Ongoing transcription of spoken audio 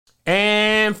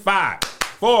And 5,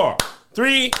 4,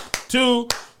 3, 2.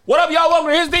 What up, y'all?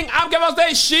 Welcome to His Thing. I'm Kevin on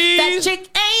stage. She's that chick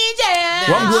Angel.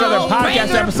 welcome to another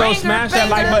podcast episode. Smash that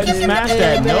like button. Smash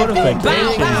that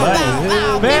notification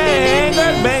button.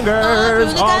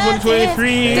 Bangers. All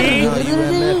 2023.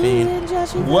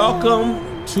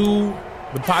 Welcome to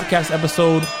the podcast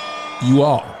episode, you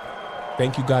all.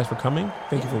 Thank you guys for coming.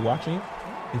 Thank you for watching.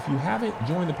 If you haven't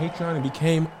joined the Patreon and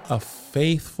became a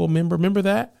faithful member, remember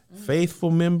that?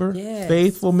 Faithful member. Yes,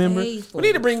 faithful member. faithful. We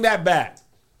need to bring that back.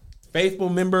 Faithful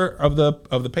member of the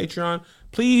Patreon,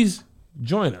 please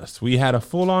join us. We had a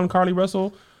full-on Carly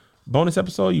Russell bonus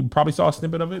episode. You probably saw a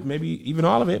snippet of it, maybe even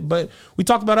all of it, but we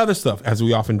talked about other stuff, as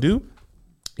we often do.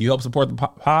 You help support the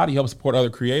pod. You help support other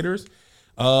creators.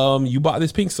 You bought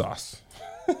this pink sauce.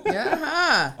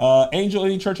 Angel,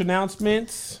 any church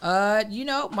announcements?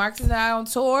 Marcus and I on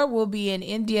tour. We'll be in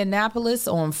Indianapolis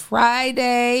on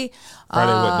Friday.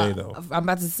 Friday, what day though? I'm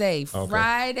about to say Okay.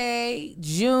 Friday,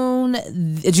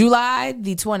 July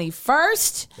the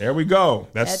 21st. There we go.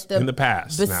 That's At the in the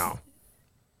past now.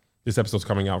 This episode's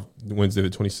coming out Wednesday the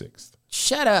 26th.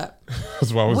 Shut up.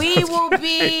 That's why We will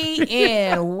be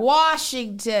in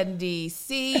Washington,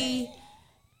 D.C.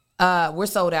 We're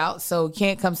sold out, so you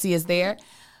can't come see us there.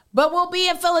 But we'll be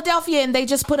in Philadelphia, and they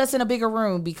just put us in a bigger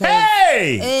room because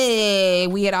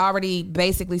we had already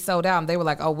basically sold out. And they were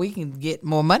like, oh, we can get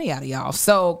more money out of y'all.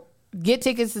 So get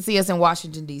tickets to see us in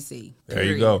Washington, D.C. There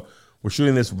you go. We're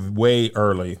shooting this way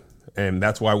early, and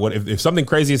that's why if something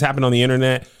crazy has happened on the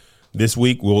internet this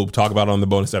week, we'll talk about it on the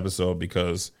bonus episode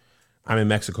because I'm in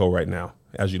Mexico right now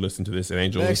as you listen to this. And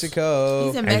Angel Mexico.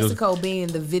 He's in Mexico being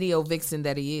the video vixen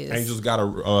that he is. Angel's got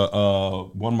a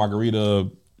one margarita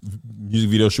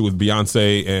music video shoot with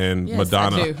Beyonce and Yes,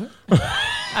 Madonna.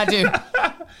 I do.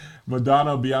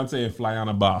 Madonna, Beyonce, and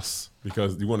Flyana Boss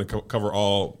because you want to cover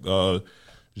all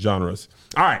genres.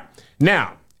 All right.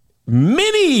 Now,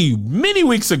 many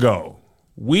weeks ago,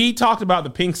 we talked about the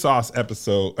pink sauce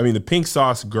episode. I mean, the pink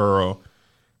sauce girl.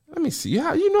 Let me see.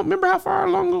 Remember how far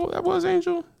along ago that was,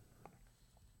 Angel?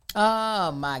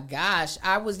 Oh my gosh.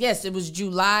 It was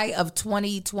July of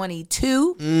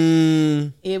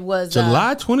 2022. It was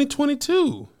July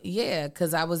 2022. Yeah,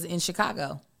 because I was in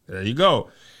Chicago. There you go.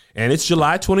 And it's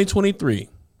July 2023.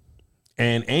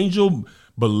 And Angel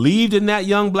believed in that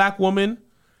young black woman.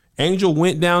 Angel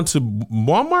went down to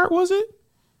Walmart, was it?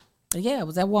 Yeah, it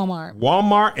was at Walmart.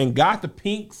 Walmart and got the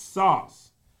pink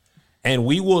sauce. And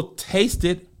we will taste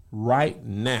it right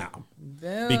now.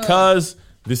 Boom. Because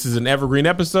this is an evergreen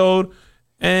episode.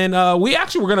 And we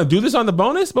actually were going to do this on the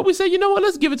bonus, but we said, you know what?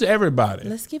 Let's give it to everybody.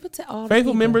 Let's give it to all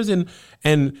faithful the members and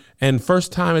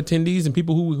first time attendees and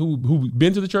people who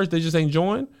been to the church, they just ain't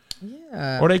joined.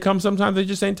 Yeah. Or they come sometimes, they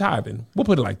just ain't tithing. We'll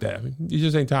put it like that. You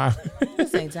just ain't tithing.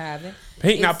 This ain't tithing.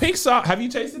 Pink sauce, have you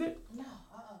tasted it? No,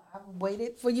 I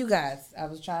waited for you guys. I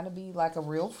was trying to be like a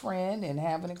real friend and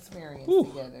have an experience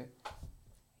together.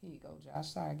 Here you go, Josh.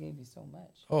 Sorry I gave you so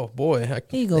much. Oh, boy. Here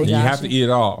you go, You Josh. have to eat it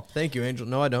all. Thank you, Angel.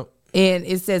 No, I don't. And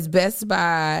it says Best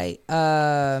Buy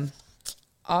August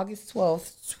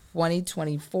 12th,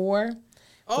 2024,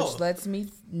 which lets me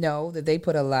know that they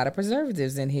put a lot of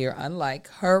preservatives in here, unlike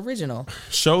her original.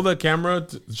 Show the camera.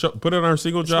 Put it on our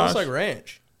single, Josh. Smells like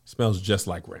ranch. Smells just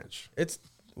like ranch. It's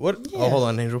what? Yeah. Oh, hold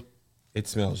on, Angel. It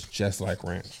smells just like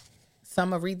ranch. So I'm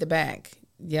going to read the back.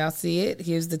 Y'all see it?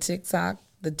 Here's the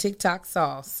TikTok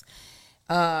sauce.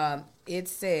 It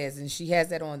says, and she has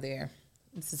that on there,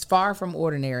 this is far from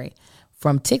ordinary.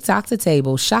 From TikTok to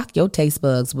table, shock your taste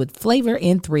buds with flavor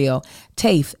and thrill.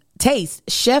 Taste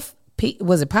Chef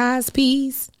was it Pies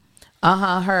Peas?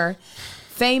 Her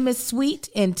famous sweet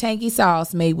and tangy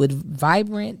sauce made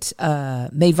vibrant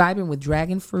with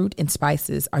dragon fruit and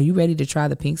spices. Are you ready to try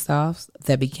the pink sauce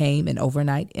that became an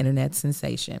overnight internet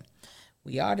sensation?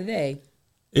 We are today.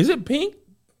 Is it pink?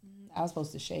 I was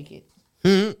supposed to shake it.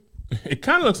 It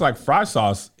kind of looks like fry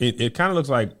sauce. It kind of looks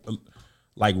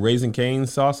like Raising Cane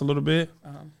sauce a little bit.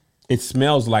 It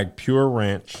smells like pure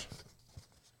ranch.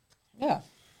 Yeah.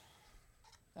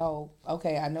 Oh,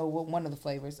 okay. I know what one of the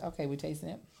flavors. Okay, we're tasting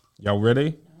it. Y'all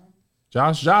ready?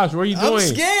 Josh, what are you doing? I'm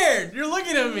scared. You're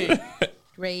looking at me.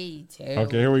 3, 2,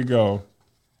 Okay, here we go.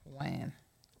 1.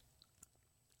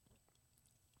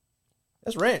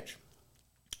 That's ranch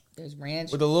There's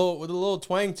ranch. with a little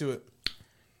twang to it.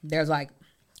 There's like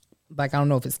I don't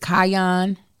know if it's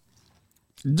cayenne.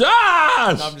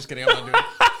 Josh! No, I'm just kidding. I'm not doing it.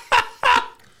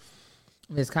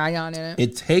 There's cayenne in it.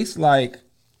 It tastes like...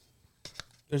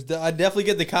 I definitely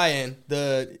get the cayenne.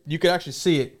 You could actually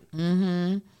see it.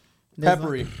 Mm-hmm.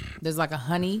 Peppery. There's like a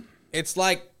honey It's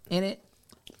like in it.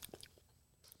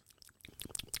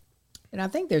 And I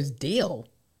think there's dill.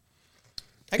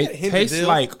 I get a It hint tastes of dill.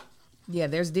 like Yeah,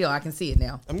 there's dill. I can see it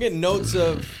now. I'm getting notes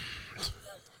of.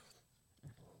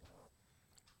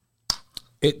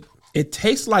 it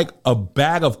tastes like a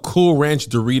bag of Cool Ranch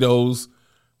Doritos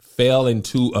fell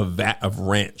into a vat of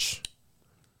ranch.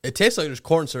 It tastes like there's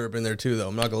corn syrup in there too, though.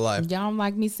 I'm not gonna lie. Y'all don't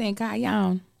like me saying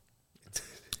cayenne.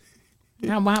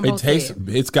 How am I It supposed to tastes. say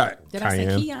it? It's got Did I say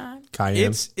cayenne. cayenne?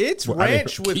 Cayenne. It's Well, I didn't-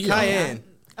 ranch with cayenne.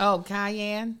 Oh,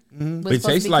 cayenne. It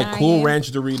tastes like Cool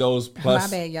Ranch Doritos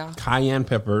plus bad, y'all. cayenne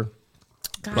pepper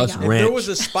plus Cayenne. If ranch. there was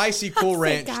a spicy Cool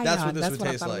Ranch, Cayenne. that's what this would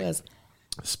I taste thought it like. was.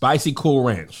 Spicy Cool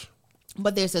Ranch.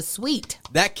 But there's a sweet.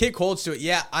 That kick holds to it.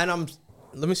 Yeah, and I'm.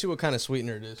 Let me see what kind of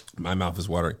sweetener it is. My mouth is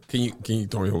watering. Can you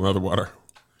throw me another water?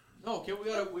 No, okay,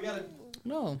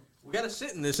 No, we gotta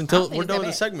sit in this I until don't think we're it's done that with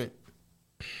the bad. segment.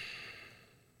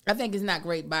 I think it's not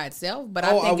great by itself. But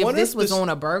Oh, I I think if wonder this if was this- on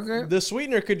a burger. The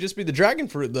sweetener could just be the dragon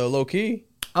fruit, though, low key.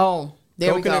 Oh,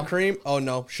 there we Coconut go. cream. Oh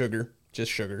no, sugar,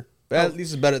 just sugar. But at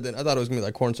least it's better than I thought it was gonna be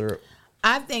like corn syrup.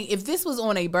 I think if this was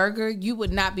on a burger, you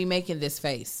would not be making this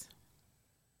face.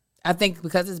 I think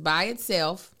because it's by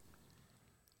itself.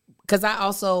 Because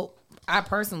I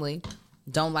personally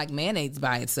don't like mayonnaise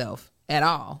by itself at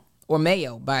all, or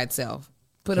mayo by itself.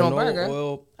 Put it on a Canola burger.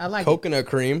 oil, I like it. coconut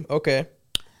cream. Okay,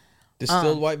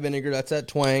 distilled white vinegar. That's that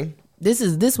twang.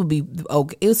 This would be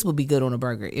okay. This would be good on a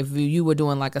burger if you were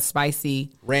doing like a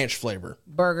spicy Ranch flavor.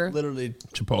 burger. Literally.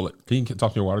 Chipotle. Can you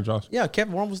talk to your water, Josh? Yeah,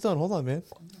 Kevin, we're almost done. Hold on, man.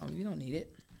 Oh, you don't need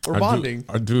it. We're bonding.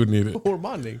 I do need it. We're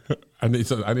bonding. I need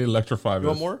to electrify this. You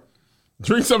want more?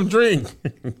 Drink some drink.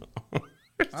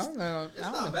 I don't know.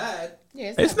 Not bad.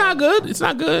 Yeah, It's not good. It's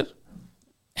not good.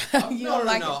 You don't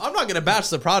like it. I'm not gonna bash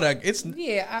the product. It's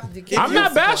Yeah, I'm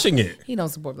not bashing it. He don't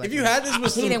support black. if you people. had this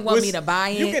with He some, didn't want with- me to buy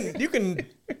You it. can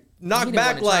knock didn't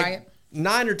back wanna try like it.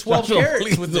 9 or 12 Joshua, carrots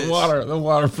please, with the this. water,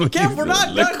 please. Kev, we're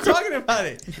not Liquor. done talking about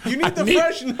it. You need the need-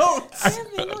 fresh notes.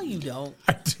 Kevin, no, you don't.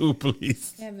 I do,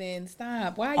 please. Kevin,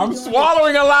 stop. Why are you I'm doing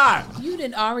swallowing a lot. It? You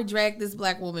didn't already drag this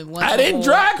black woman once. I didn't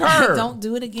before. drag her. Don't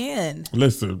do it again.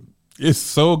 Listen, it's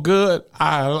so good.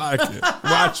 I like it.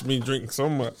 Watch me drink so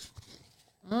much.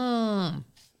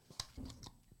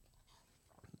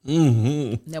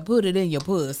 Now put it in your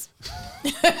puss.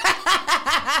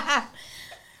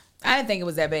 I didn't think it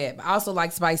was that bad. But I also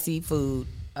like spicy food.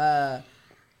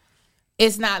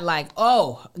 It's not like,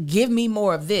 oh, give me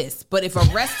more of this. But if a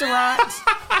restaurant,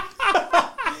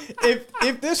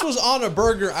 If this was on a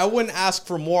burger, I wouldn't ask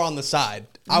for more on the side.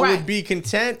 I Right. would be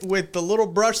content with the little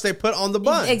brush they put on the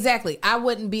bun. exactly, I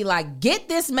wouldn't be like, get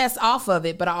this mess off of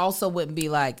it. But I also wouldn't be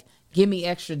like, give me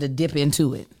extra to dip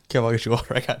into it. Kev, I'll get you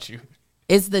water. I got you.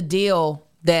 It's the deal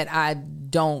that I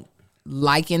don't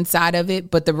like inside of it,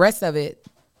 but the rest of it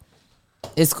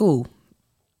is cool.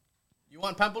 You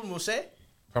want pamplemousse?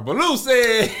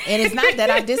 Papalucci. And it's not that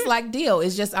I dislike dill.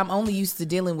 It's just I'm only used to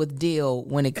dealing with dill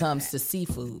when it comes to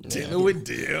seafood. Dealing with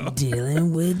deal.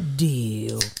 Dealing with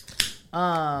dill.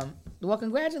 Well,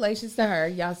 congratulations to her.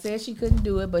 Y'all said she couldn't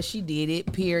do it, but she did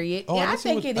it. Period. Oh, Yeah, I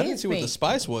think it I didn't is see what the pink.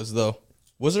 spice was, though.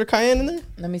 Was there cayenne in there?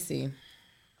 Let me see.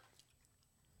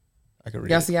 I can read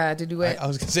Y'all it. see how I did do it? I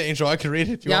was going to say, Angel, I can read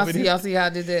it if you Y'all want me see, to. y'all see how I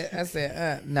did that? I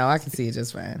said, no, I can see it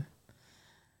just fine.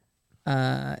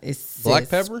 It says Black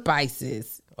pepper?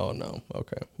 spices. Oh, no.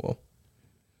 Okay. Well,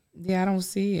 Yeah, I don't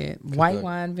see it. White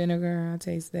wine vinegar, I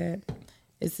taste that.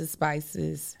 It's the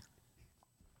spices.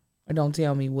 Or don't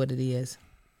tell me what it is.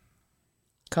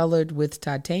 Colored with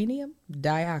titanium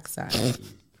dioxide.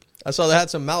 I saw they had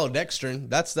some maltodextrin.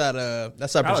 That's that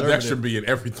preservative. That should be in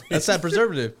everything. That's that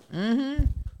preservative.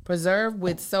 Preserved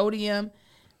with sodium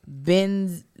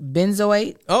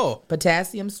benzoate, Oh,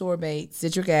 potassium sorbate,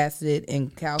 citric acid,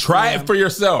 and calcium. Try it for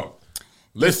yourself.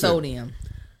 Listen, sodium.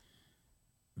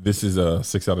 this is a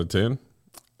 6 out of 10.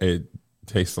 It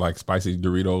tastes like spicy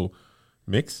Dorito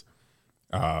mix.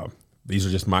 These are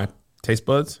just my taste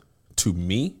buds. To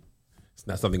me, it's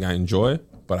not something I enjoy,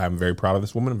 but I'm very proud of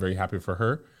this woman. I'm very happy for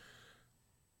her.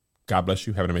 God bless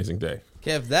you. Have an amazing day.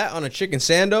 Kev, that on a chicken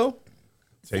sando.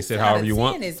 Taste it however you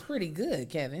want. It's pretty good,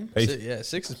 Kevin. Taste- Yeah,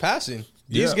 6 is passing.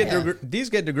 Yeah. These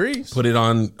get degrees. Put it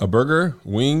on a burger,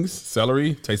 wings,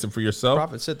 celery. Taste it for yourself.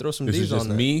 Prophet said throw some This D's is just on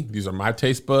there. me. These are my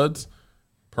taste buds.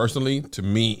 Personally, to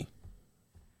me.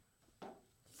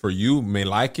 For you, may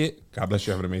like it. God bless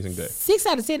you. Have an amazing day. 6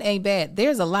 out of 10 ain't bad.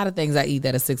 There's a lot of things I eat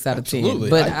that are 6 out of 10. Absolutely.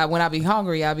 But when I be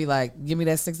hungry, I'll be like, give me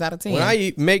that 6 out of 10. When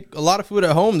I make a lot of food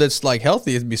at home that's like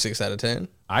healthy, it'd be 6 out of 10.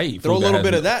 I eat Throw a food that little has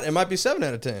bit no- of that, it might be 7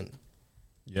 out of 10.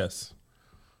 Yes.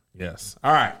 Yes.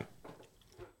 All right.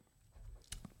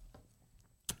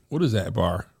 What is that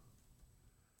bar?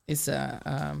 It's you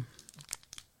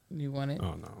want it?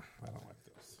 Oh, no. I don't like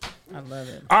this. I love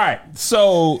it. All right.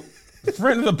 So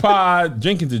Friend of the pod,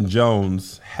 Jenkins and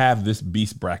Jones have this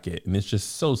beast bracket, and it's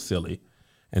just so silly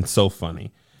and so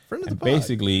funny. Friend of the And pod.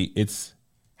 basically, it's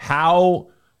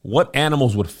what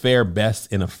animals would fare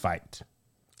best in a fight.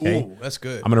 Okay? Ooh, that's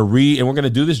good. I'm going to read, and we're going to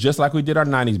do this just like we did our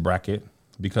 90s bracket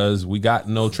because we got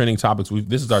no trending topics.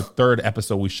 This is our third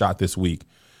episode we shot this week.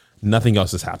 Nothing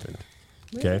else has happened.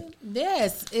 Okay.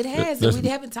 Yes, it has. There's- And we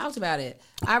haven't talked about it.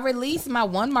 I released my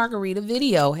One Margarita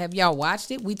video. Have y'all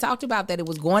watched it? We talked about that it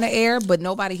was going to air, but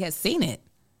nobody has seen it.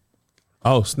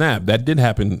 Oh, snap. That did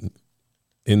happen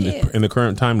in Yeah. the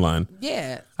current timeline.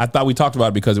 Yeah, I thought we talked about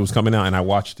it because it was coming out and I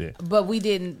watched it. but we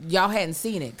didn't. Y'all hadn't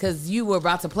seen it because you were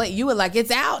about to play. You were like,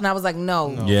 "It's out," and I was like, "No,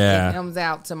 Yeah. it comes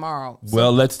out tomorrow." So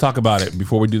Well, let's talk about it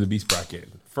before we do the beast bracket.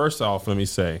 First off, let me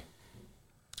say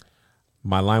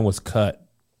my line was cut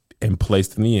and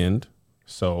placed in the end,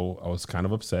 so I was kind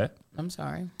of upset. I'm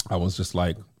sorry. I was just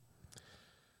like,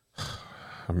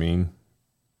 I mean,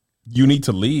 you need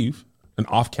to leave. An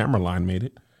off-camera line made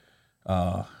it,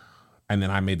 and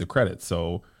then I made the credits.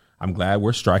 So I'm glad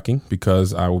we're striking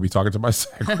because I will be talking to my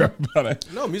SAG rep about it.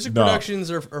 No, music No.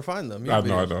 productions are fine though. I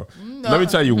know. Let me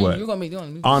tell you what. You're gonna be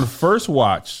doing. On first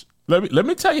watch, let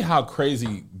me tell you how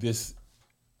crazy this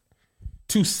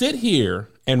to sit here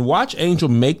and watch Angel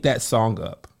make that song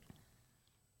up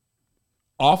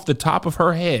off the top of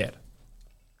her head.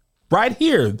 Right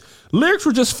here. Lyrics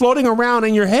were just floating around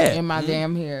in your head. in my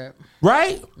damn head.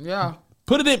 Right? Yeah,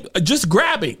 Put it in just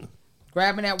grabbing.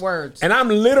 grabbing at words. And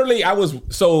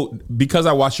because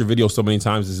I watched your video so many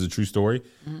times, this is a true story.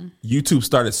 YouTube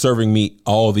started serving me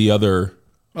all the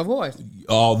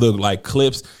like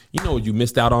clips. You know what you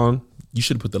missed out on? You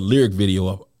should have put the lyric video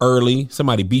up early.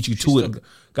 Somebody beat you to it.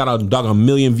 Got a dog a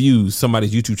million views.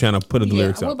 Somebody's YouTube channel put the Yeah,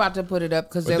 lyrics we're up. about to put it up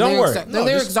because But their don't lyrics, worry. are, their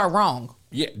lyrics are wrong.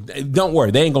 Yeah, don't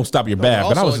worry. They ain't gonna stop your bag.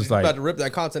 But I was just about like, to rip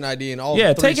that content ID and all.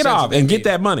 yeah, 3 take it cents off they and get made.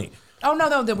 that money. Oh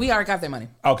no, we already got their money.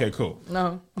 Okay, cool.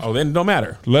 No, Oh, then it don't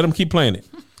matter. Let them keep playing it.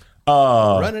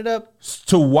 Run it up.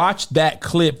 To watch that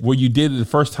clip where you did it the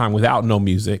first time without no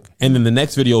music, and then the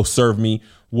next video served me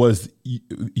was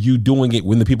you doing it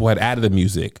when the people had added the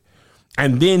music,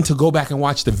 and then to go back and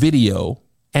watch the video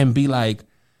and be like,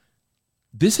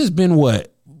 this has been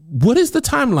what is the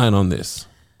timeline on this?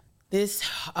 this.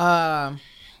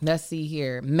 Let's see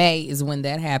here. May is when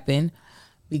that happened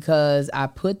because I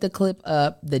put the clip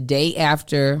up the day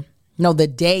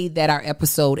that our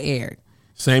episode aired.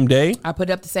 Same day? I put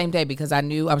it up the same day because I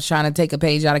knew I was trying to take a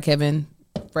page out of Kevin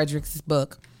Frederick's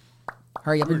book.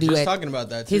 Hurry up We were and do just it. talking about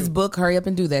that too. His book, Hurry Up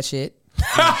and Do That Shit.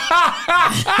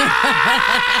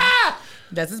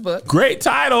 That's his book. Great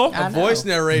title. I know. Voice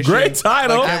narration. Great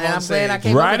title. Like And Kev on I'm glad I stage.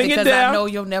 came up Writing with it it because I down. know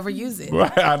you'll never use it.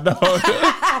 Right, I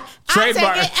know.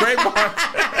 Trademark. it.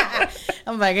 Trademark.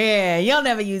 I'm like, yeah, you'll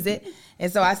never use it.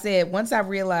 And so I said, once I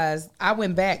realized, I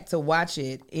went back to watch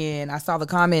it and I saw the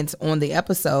comments on the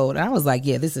episode and I was like,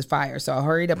 yeah, this is fire. So I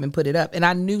hurried up and put it up. And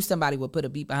I knew somebody would put a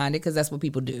beat behind it because that's what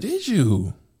people do. Did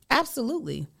you?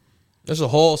 Absolutely. There's a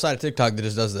whole side of TikTok that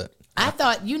just does that. I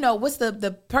thought, what's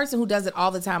the person who does it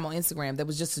all the time on Instagram that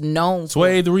was just known for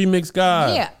Sway the remix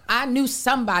god. Yeah, I knew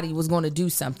somebody was going to do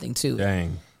something too.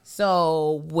 Dang.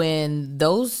 So when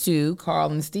those two, Carl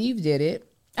and Steve, did it,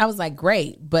 I was like,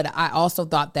 great. But I also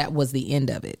thought that was the end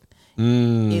of it.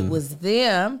 It was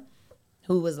them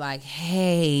who was like,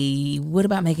 hey, what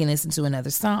about making this into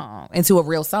another song, into a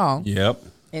real song? Yep.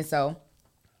 And so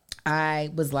I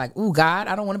was like, ooh, God,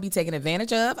 I don't want to be taken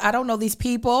advantage of. I don't know these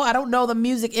people. I don't know the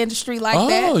music industry like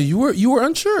Oh, that. you were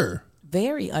unsure.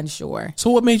 Very unsure. So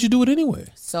what made you do it anyway?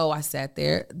 So I sat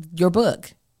there, your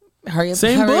book. Hurry up,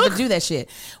 Same hurry up book? and do that shit.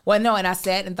 Well, no, and I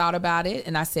sat and thought about it,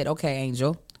 and I said, okay,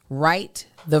 Angel, write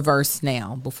the verse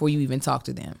now before you even talk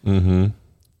to them. Mm-hmm.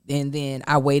 And then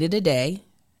I waited a day,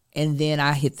 and then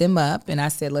I hit them up, and I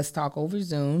said, let's talk over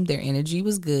Zoom. Their energy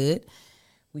was good.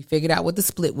 We figured out what the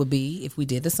split would be if we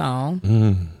did the song.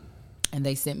 And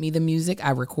they sent me the music. I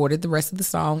recorded the rest of the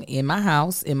song in my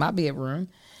house, in my bedroom.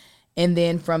 And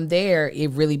then from there,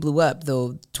 it really blew up.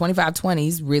 The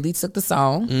 2520s really took the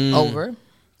song over.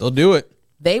 They'll do it.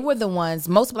 They were the ones,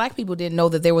 most black people didn't know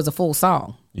that there was a full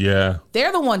song. Yeah.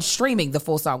 They're the ones streaming the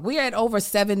full song. We're at over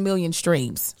 7 million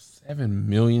streams. 7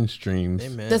 million streams.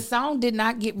 Amen. The song did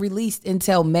not get released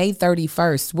until May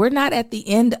 31st. We're not at the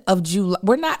end of July.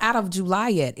 We're not out of July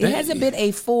yet. It hasn't been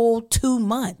a full 2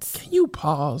 months. Can you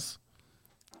pause?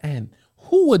 And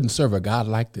who wouldn't serve a God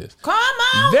like this? Come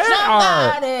on, There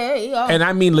somebody. And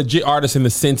I mean legit artists in the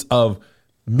sense of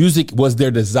music was their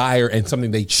desire and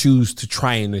something they choose to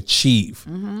try and achieve,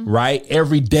 right?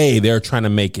 Every day they're trying to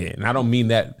make it. And I don't mean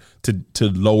that to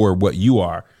lower what you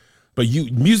are, But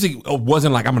music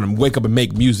wasn't like I'm gonna wake up and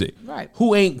make music. Right.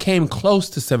 Who ain't came close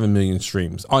to 7 million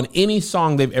streams on any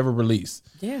song they've ever released?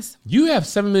 Yes. You have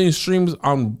 7 million streams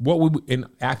on what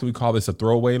we call this a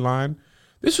throwaway line.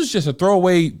 This was just a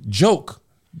throwaway joke.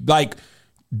 Like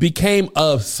became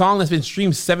a song that's been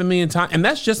streamed 7 million times, and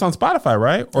that's just on Spotify,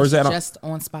 right? Or is that just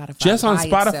on Spotify? Just on by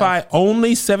Spotify, itself.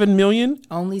 only 7 million.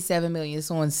 Only 7 million.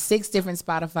 It's on 6 different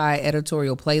Spotify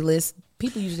editorial playlists.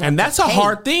 People usually, And that's a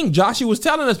hard thing. Joshua was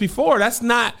telling us before. That's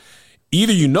not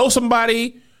either you know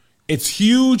somebody, it's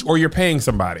huge, or you're paying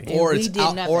somebody. Or we did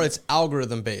nothing. or it's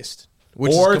algorithm based,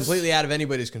 which Or is it's- completely out of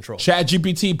anybody's control.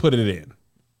 ChatGPT put it in.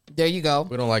 There you go.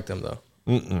 We don't like them though.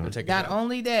 They're taking Not it out.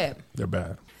 only that. They're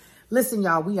bad. Listen,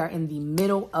 y'all, we are in the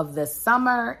middle of the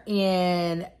summer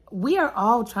and we are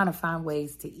all trying to find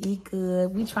ways to eat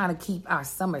good. We trying to keep our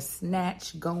summer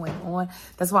snatch going on.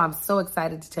 That's why I'm so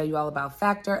excited to tell you all about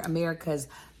Factor, America's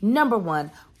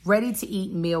 #1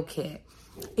 ready-to-eat meal kit.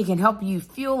 It can help you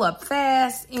fuel up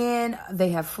fast, and they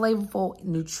have flavorful,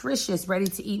 nutritious,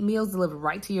 ready-to-eat meals delivered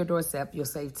right to your doorstep. You'll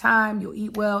save time, you'll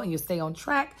eat well, and you'll stay on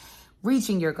track,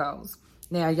 reaching your goals.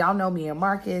 Now, y'all know me and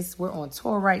Marcus. We're on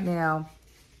tour right now.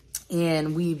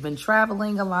 And we've been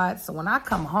traveling a lot. So when I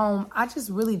come home, I just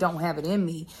really don't have it in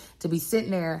me to be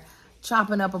sitting there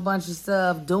chopping up a bunch of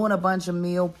stuff, doing a bunch of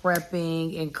meal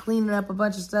prepping and cleaning up a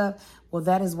bunch of stuff. Well,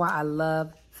 that is why I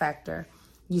love Factor.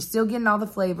 You're still getting all the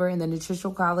flavor and the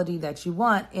nutritional quality that you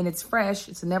want. And it's fresh.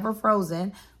 It's never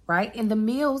frozen, right? And the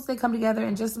meals, they come together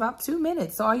in just about 2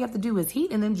 minutes. So all you have to do is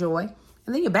heat and enjoy.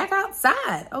 And then you're back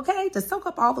outside, okay, to soak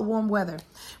up all the warm weather.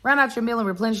 Round out your meal and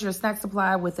replenish your snack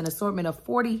supply with an assortment of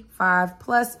 45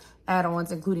 plus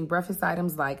add-ons, including breakfast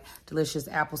items like delicious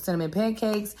apple cinnamon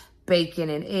pancakes, bacon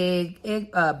and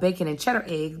cheddar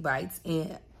egg bites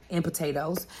and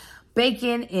potatoes,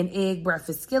 bacon and egg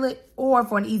breakfast skillet, or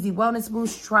for an easy wellness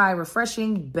boost, try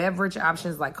refreshing beverage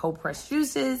options like cold pressed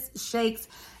juices, shakes,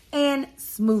 and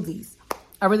smoothies.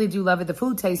 I really do love it. The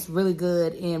food tastes really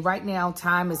good. And right now,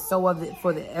 time is so of it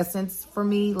for the essence for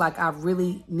me. Like I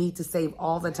really need to save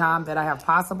all the time that I have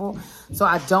possible. So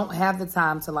I don't have the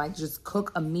time to like just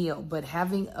cook a meal. But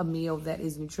having a meal that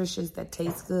is nutritious, that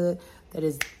tastes good, that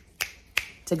is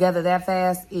together that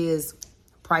fast is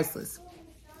priceless.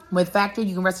 With Factor,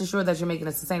 you can rest assured that you're making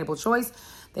a sustainable choice.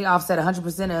 They offset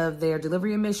 100% of their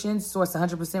delivery emissions, source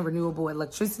 100% renewable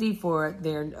electricity for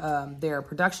their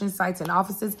production sites and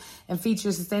offices, and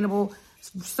feature sustainable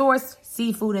source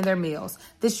seafood in their meals.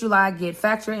 This July, get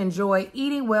Factor. Enjoy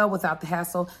eating well without the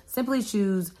hassle. Simply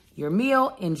choose your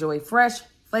meal. Enjoy fresh,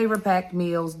 flavor-packed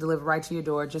meals delivered right to your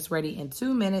door, just ready in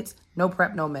 2 minutes. No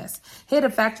prep, no mess. Head to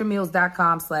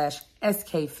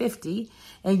factormeals.com/SK50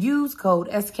 and use code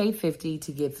SK50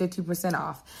 to get 50%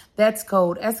 off. That's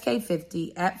code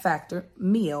SK50 at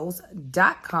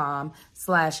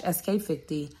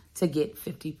factormeals.com/SK50 to get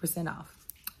 50% off.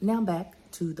 Now back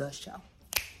to the show.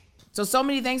 So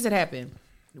many things that happen.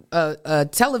 A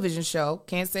television show,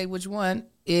 can't say which one,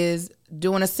 is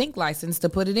doing a sync license to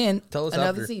put it in Tell us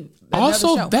another after. TV.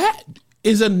 Also, show. that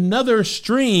is another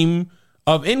stream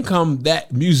of income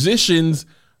that musicians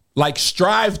like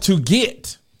strive to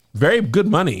get. Very good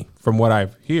money from what I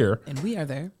hear. And we are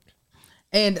there.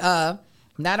 And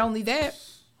not only that,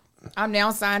 I'm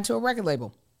now signed to a record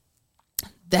label.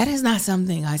 That is not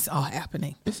something I saw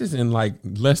happening. This is in like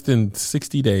less than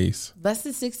 60 days. Less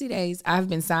than 60 days, I've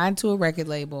been signed to a record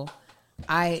label.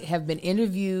 I have been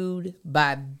interviewed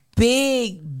by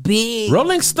big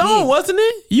Rolling Stone, wasn't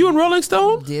it? You and Rolling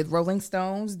Stone? Did Rolling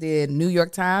Stones, did New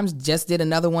York Times, just did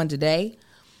another one today.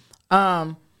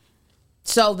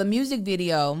 So the music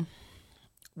video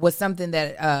was something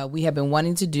that we have been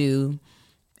wanting to do.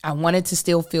 I wanted to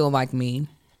still feel like me.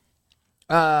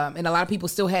 And a lot of people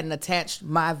still hadn't attached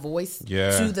my voice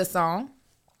to the song.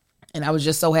 And I was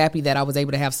just so happy that I was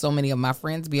able to have so many of my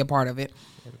friends be a part of it.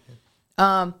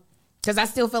 Because I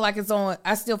still feel like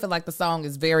I still feel like the song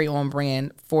is very on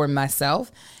brand for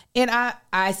myself. And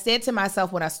I said to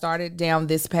myself when I started down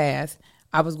this path,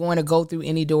 I was going to go through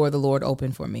any door the Lord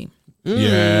opened for me.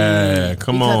 Yeah,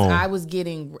 come on. Because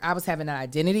I was having an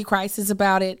identity crisis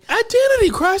about it. Identity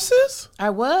crisis?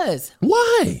 I was.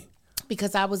 Why?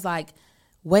 Because I was like,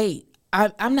 wait,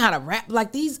 I'm not a rap.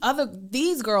 Like these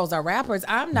girls are rappers.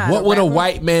 I'm not. What would a rapper.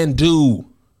 white man do?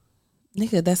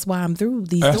 Nigga, that's why I'm through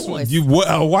these doors.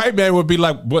 A white man would be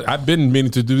like, "What? I've been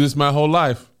meaning to do this my whole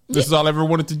life. This is all I ever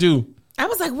wanted to do." I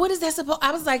was like, what is that supposed?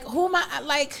 I was like, who am I?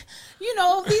 Like,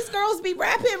 these girls be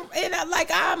rapping, and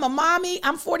I'm a mommy.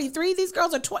 I'm 43. These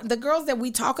girls are the girls that we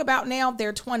talk about now.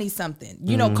 They're 20 something.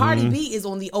 Cardi B is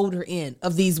on the older end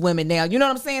of these women now. You know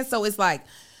what I'm saying? So it's like,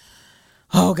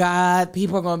 oh God,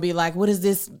 people are going to be like, what is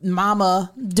this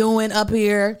mama doing up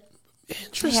here?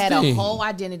 Interesting. Had a whole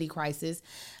identity crisis.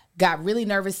 Got really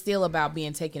nervous still about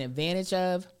being taken advantage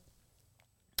of.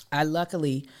 I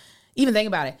luckily, even think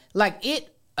about it, like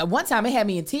one time it had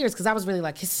me in tears because I was really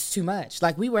like, this is too much.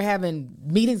 Like we were having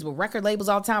meetings with record labels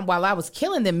all the time while I was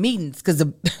killing them meetings because the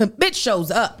bitch shows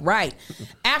up, right?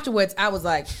 Afterwards, I was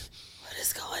like, what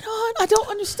is going on? I don't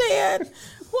understand.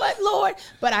 What, Lord?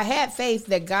 But I had faith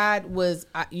that God was,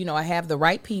 I have the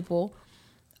right people.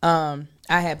 I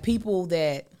had people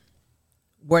that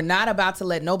were not about to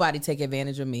let nobody take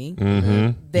advantage of me.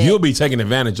 That, You'll be taking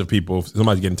advantage of people if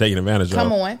somebody's getting taken advantage of.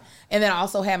 Come on. And then I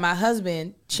also had my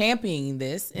husband championing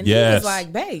this. And he Yes. was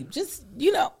like, babe, just,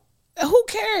 who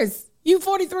cares? You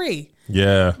 43.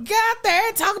 Yeah. Get out there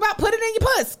and talk about put it in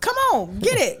your puss. Come on,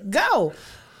 get it, go.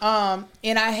 And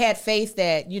I had faith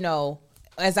that,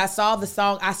 as I saw the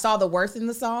song, I saw the worth in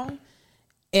the song.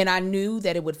 And I knew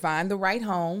that it would find the right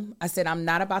home. I said, I'm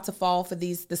not about to fall for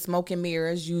the smoke and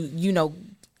mirrors. You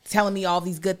telling me all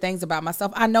these good things about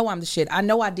myself. I know I'm the shit. I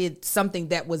know I did something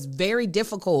that was very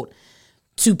difficult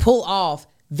to pull off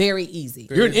very easy.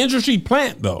 You're an industry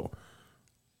plant, though.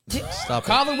 Stop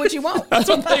Call it what you want. That's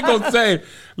what they gonna say.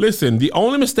 Listen, the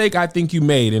only mistake I think you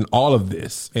made in all of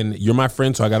this, and you're my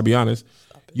friend, so I got to be honest,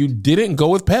 you didn't go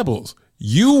with Pebbles.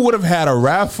 You would have had a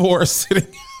RAV4 sitting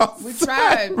outside. We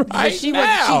tried. But right she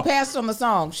now. passed on the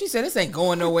song. She said, this ain't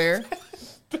going nowhere.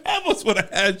 Pebbles would have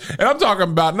had, and I'm talking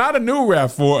about not a new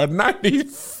RAV4, a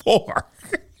 94.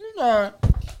 Passed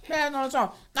on the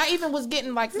song. I even was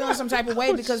getting feeling some type of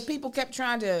way because people kept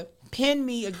trying to pin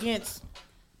me against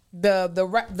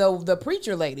the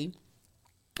preacher lady.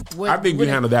 I think you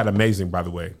handled that amazing, by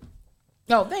the way.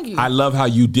 No, thank you. I love how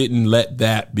you didn't let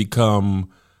that become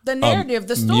the narrative,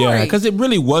 the story. Yeah, because it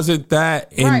really wasn't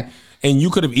that, and Right. and you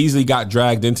could have easily got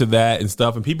dragged into that and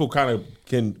stuff, and people kind of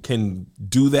can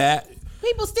do that.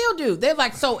 People still do. They're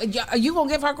like, so are you going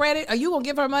to give her credit? Are you going to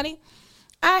give her money?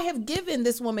 I have given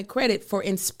this woman credit for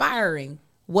inspiring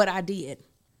what I did.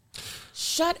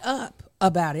 Shut up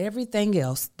about everything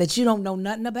else that you don't know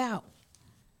nothing about.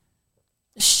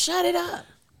 Shut it up.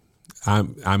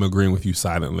 I'm agreeing with you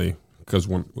silently because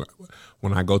when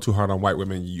I go too hard on white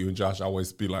women, you and Josh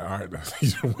always be like, all right,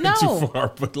 you went too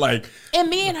far. But And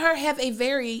me and her have a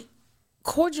very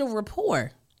cordial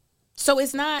rapport. So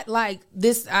it's not like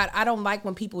this. I don't like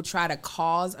when people try to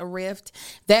cause a rift.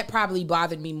 That probably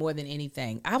bothered me more than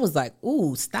anything. I was like,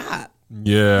 ooh, stop.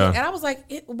 yeah, And I was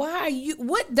like, why are you,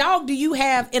 what dog do you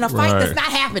have in a fight that's not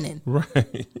happening?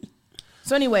 right.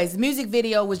 So anyways, the music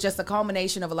video was just a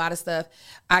culmination of a lot of stuff.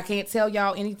 I can't tell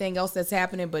y'all anything else that's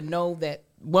happening, but know that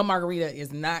One Margarita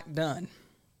is not done.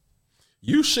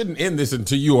 You shouldn't end this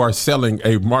until you are selling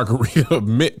a margarita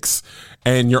mix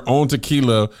and your own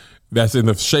tequila that's in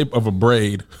the shape of a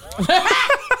braid.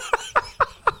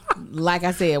 Like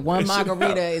I said, One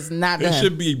Margarita is not It done.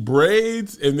 should be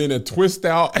braids and then a twist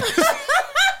out.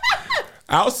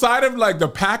 Outside of the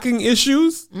packing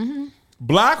issues,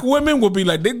 black women will be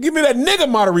like, give me that nigga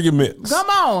margarita mix. Come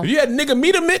on. If you had nigga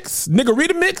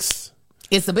Rita mix.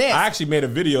 It's the best. I actually made a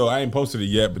video. I ain't posted it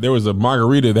yet, but there was a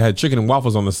margarita that had chicken and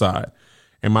waffles on the side.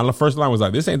 And my first line was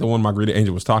like, this ain't the one Margarita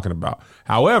Angel was talking about.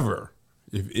 However,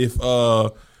 if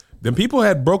them people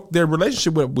had broke their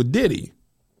relationship with Diddy,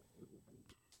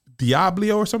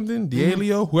 Diablio or something,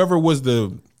 Dialio, whoever was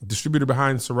the distributor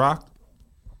behind Ciroc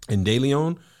and De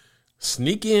Leon,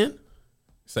 sneak in,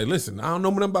 say, listen, I don't know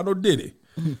nothing about no Diddy,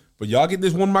 but y'all get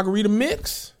this one margarita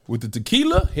mix with the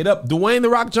tequila, hit up Dwayne The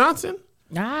Rock Johnson,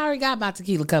 I already got my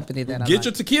tequila company that I get like.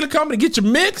 your tequila company, get your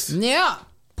mix, Yeah.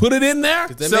 put it in there,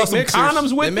 They sell make some mixers.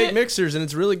 condoms with They make it, mixers and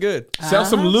it's really good. sell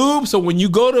some lube, so when you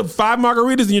go to 5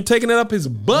 margaritas and you're taking it up his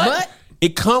butt,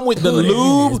 it come with the Put it in his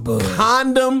lube, butt.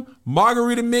 condom,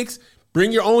 margarita mix.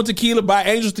 Bring your own tequila, buy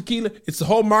Angel's Tequila. It's the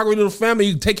whole Margarita family.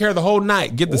 You can take care of the whole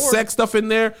night. Get the sex stuff in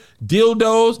there,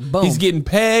 dildos. Boom. He's getting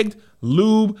pegged,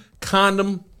 lube,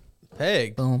 condom.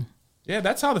 Peg. Boom. Yeah,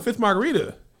 that's how the 5th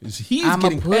margarita is. He's I'm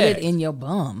getting going to put pegged. it in your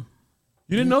bum.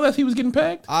 You didn't know that he was getting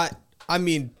pegged? I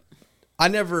mean, I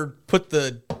never put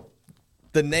the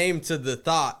name to the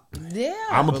thought. Yeah.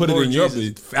 I'm going to put it Lord in your...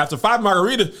 Jesus. After 5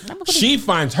 margaritas, she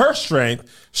finds her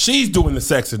strength. She's doing the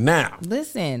sexing now.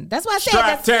 Listen, that's what I said.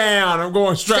 Strap town. I'm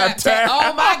going strap town.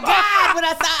 Oh my God! When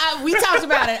I saw, we talked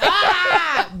about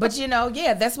it. But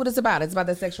yeah, that's what it's about. It's about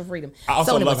the sexual freedom. I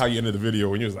also anyways, love how you ended the video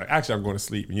when you was like, actually, I'm going to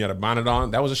sleep. And you had a bonnet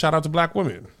on. That was a shout out to black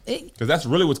women. Because that's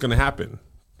really what's going to happen.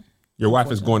 Your wife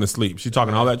is going to sleep. She's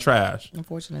talking all that trash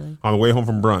Unfortunately, on the way home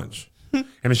from brunch. And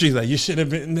then she's like, you should have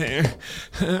been there.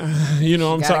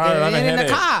 I'm gotta tired. I get had it a in the headache.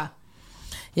 car.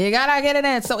 You gotta get it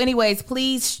in. So, anyways,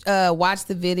 please watch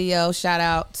the video. Shout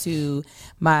out to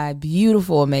my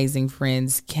beautiful, amazing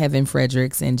friends Kevin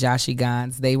Fredericks and Joshy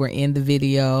Gons. They were in the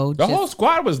video. The whole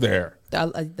squad was there.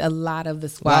 A lot of the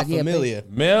squad. La Familia.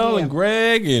 Mel and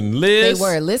Greg and Liz. They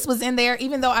were. Liz was in there,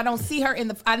 even though I don't see her in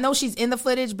the. I know she's in the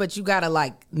footage, but you gotta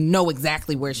like know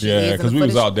exactly where she is. Yeah, in because the we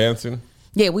was footage. all dancing.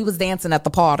 Yeah, we was dancing at the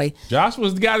party. Josh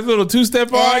was got his little two-step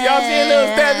on. Y'all see a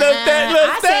little step, little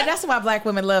I step. said that's why black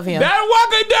women love him. That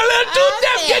walking, that little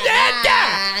two-step, get your head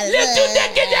down. Little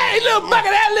two-step, get your head, little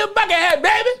bucket hat,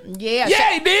 baby. Yeah,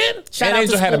 Yeah, he did. shout And out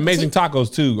Angel to had Sport amazing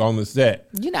tacos, too, on the set.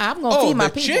 You know, I'm gonna Oh, feed my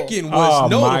the people. chicken was Oh,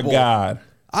 notable. my God.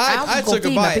 I I'm gonna took a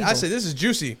feed my bite. I people. said, this is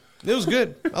juicy. It was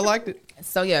good. I liked it.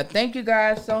 So yeah, thank you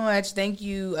guys so much. Thank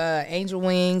you, Angel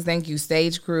Wings. Thank you,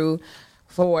 Stage Crew,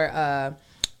 for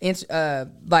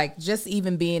like just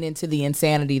even being into the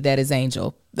insanity that is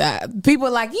Angel. People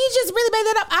are like, you just really made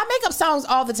that up. I make up songs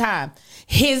all the time.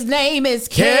 His name is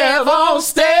Kev on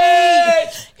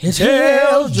stage. He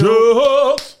tells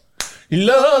jokes. He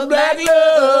loves black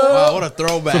love. Wow, what a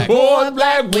throwback. Support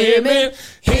black women.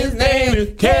 His name is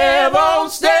Kev on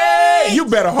stage. You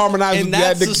better harmonize And with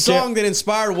that's that. the song that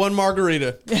inspired One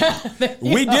Margarita.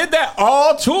 We did that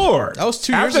all tour. That was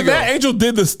 2 years After ago. that, Angel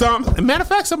did the stomp. Matter of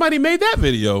fact, somebody made that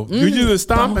video. You do the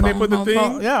stomp and they put the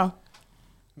thing. Yeah.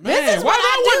 Man, This is why what I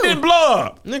that one do. didn't blow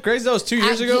up? Isn't it crazy? That was 2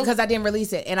 years ago. Because I didn't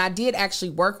release it, and I did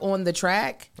actually work on the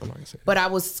track, but I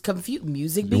was confused.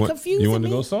 Music be confused. You wanted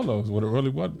to go solos. What it really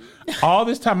was. All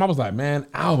this time, I was like, man,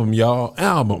 album, y'all,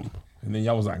 album. And then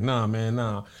y'all was like, nah, man,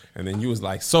 nah. And then you was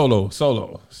like, solo.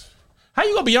 How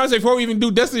you gonna Beyonce before we even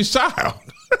do Destiny's Child?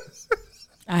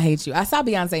 I hate you. I saw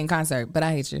Beyonce in concert, but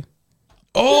I hate you.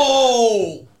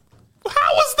 Oh!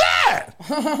 How was that?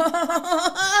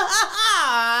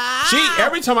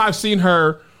 Every time I've seen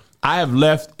her, I have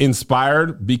left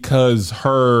inspired because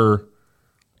her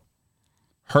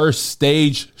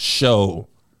stage show,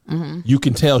 you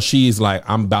can tell she's like,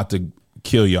 I'm about to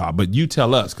kill y'all. But you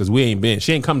tell us, because we ain't been.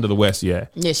 She ain't come to the West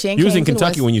yet. Yeah, she ain't. You was came in to the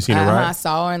Kentucky West. when you seen her, I right?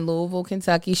 saw her in Louisville,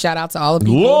 Kentucky. Shout out to all the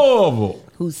people Louisville.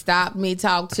 who stopped me,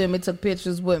 talked to me, took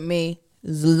pictures with me. It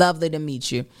was lovely to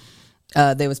meet you.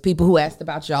 There was people who asked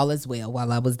about y'all as well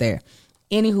while I was there.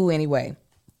 Anyway,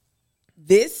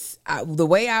 the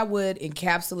way I would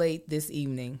encapsulate this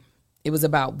evening, it was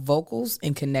about vocals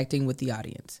and connecting with the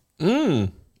audience.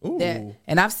 And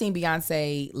I've seen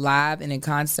Beyonce live and in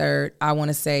concert, I want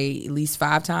to say at least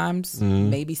 5 times,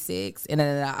 maybe 6. And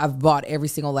then I've bought every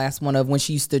single last one of when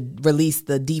she used to release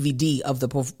the DVD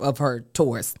of her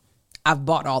tours. I've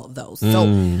bought all of those.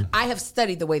 So I have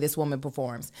studied the way this woman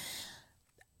performs.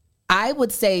 I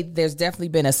would say there's definitely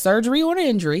been a surgery or an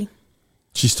injury.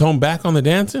 She's toned back on the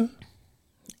dancing?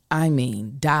 I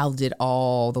mean, dialed it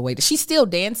all the way. She's still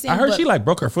dancing. I heard but she like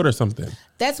broke her foot or something.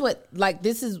 that's what, like,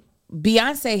 this is,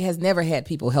 Beyonce has never had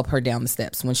people help her down the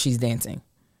steps when she's dancing.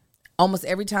 Almost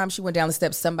every time she went down the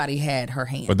steps, somebody had her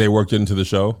hand. But they worked into the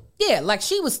show? Yeah, like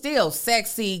she was still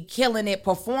sexy, killing it,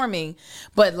 performing.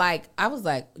 But like, I was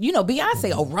like,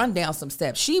 Beyonce will run down some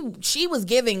steps. She was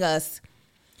giving us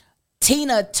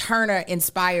Tina Turner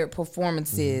inspired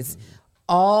performances,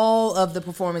 all of the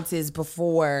performances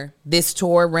before this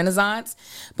tour, Renaissance.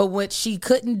 But what she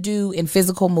couldn't do in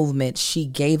physical movement, she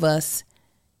gave us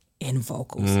in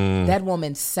vocals. That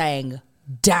woman sang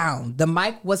down. The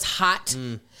mic was hot.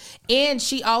 And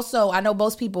she also, I know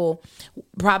most people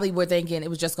probably were thinking it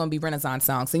was just going to be Renaissance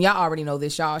songs. And y'all already know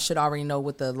this. Y'all should already know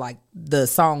what the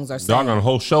songs are saying. Doggone, the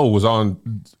whole show was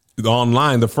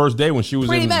online the first day when she was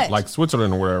Pretty in much. like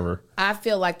Switzerland or wherever. I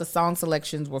feel like the song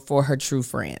selections were for her true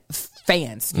fans.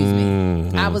 Excuse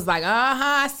me. I was like,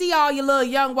 I see all you little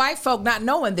young white folk not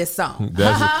knowing this song.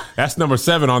 That's number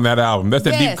 7 on that album. That's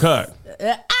that Yes. deep cut.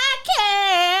 I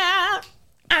care.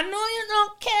 I know you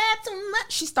don't care too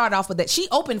much. She started off with that. She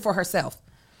opened for herself.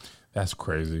 That's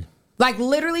crazy. Like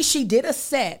literally, she did a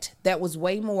set that was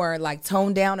way more like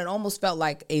toned down and almost felt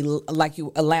like a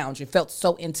lounge. It felt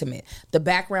so intimate. The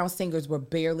background singers were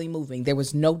barely moving. There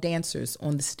was no dancers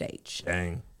on the stage.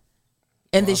 Dang.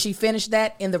 And then she finished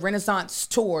that, and the Renaissance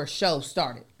tour show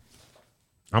started.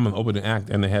 I'm an opening act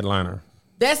and the headliner.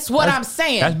 That's what I'm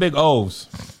saying. That's big O's.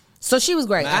 So she was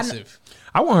great. Massive.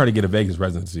 I want her to get a Vegas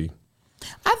residency.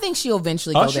 I think she'll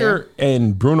eventually go there. Usher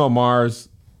and Bruno Mars.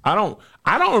 I don't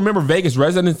remember Vegas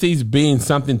residencies being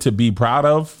something to be proud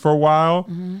of for a while.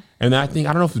 And I don't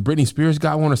know if Britney Spears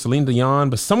got one or Celine Dion,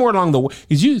 but somewhere along the way,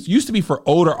 it used to be for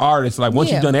older artists. Like once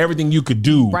Yeah. you've done everything you could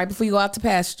do. Right before you go out to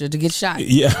pasture to get shot.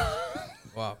 Yeah.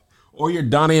 Wow. Or you're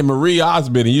Donnie and Marie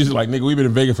Osmond, and you're just like, nigga, we've been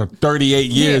in Vegas for 38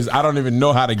 years. I don't even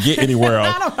know how to get anywhere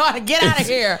else. I don't know how to get out of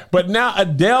here. But now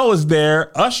Adele is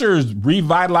there. Usher's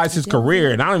revitalized his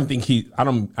career, and I don't even think I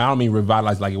don't mean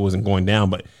revitalized like it wasn't going down,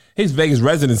 but his Vegas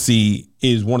residency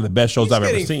is one of the best shows I've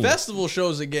ever seen. Festival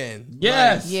shows again.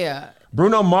 Yes. Yeah.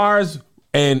 Bruno Mars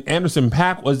and Anderson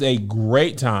 .Paak was a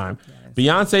great time.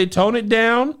 Beyonce, tone it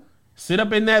down. Sit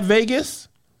up in that Vegas.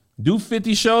 Do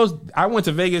 50 shows. I went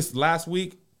to Vegas last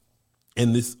week,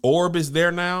 and this orb is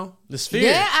there now. The Sphere.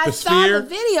 Yeah, I saw the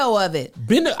video of it.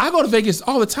 I go to Vegas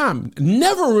all the time.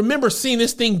 Never remember seeing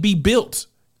this thing be built.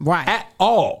 Right. At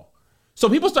all. So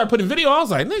people start putting video. I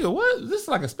was like, nigga, what? This is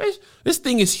like a space. This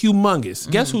thing is humongous.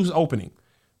 Guess who's opening?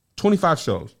 25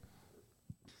 shows.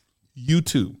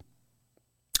 YouTube.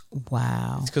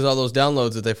 Wow. It's because all those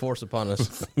downloads that they force upon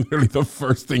us. Literally the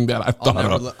first thing that I thought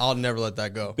of. I'll never let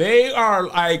that go. They are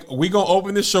like, we gonna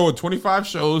open this show with 25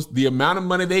 shows. The amount of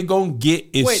money they gonna get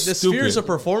is Wait, the stupid. Sphere is a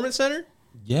performance center?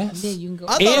 Yes. Yeah, you can go.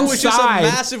 I thought it was just a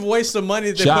massive waste of money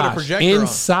that they put a projector on.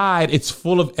 Inside, it's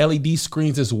full of LED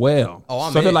screens as well. Oh,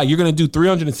 I'm so they're in. like, you're gonna do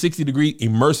 360-degree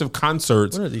immersive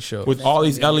concerts. What are these shows? With all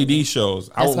these LED shows.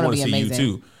 I would gonna want be to see amazing.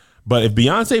 you too. But if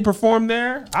Beyonce performed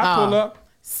there, I'd pull up.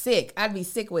 Sick. I'd be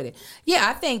sick with it. Yeah,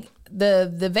 I think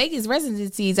the Vegas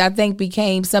residencies, I think,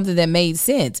 became something that made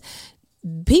sense.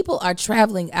 People are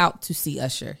traveling out to see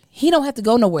Usher. He don't have to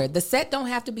go nowhere. The set don't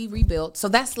have to be rebuilt. So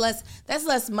that's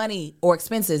less money or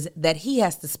expenses that he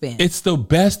has to spend. It's the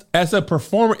best as a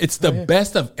performer. It's the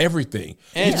best of everything.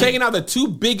 You're taking out the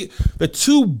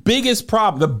two biggest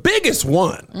problem. The biggest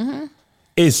one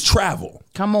is travel.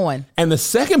 Come on. And the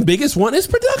second biggest one is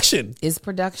production. It's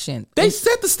production. They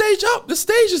set the stage up. The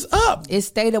stage is up. It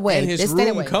stayed away. And his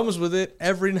room comes with it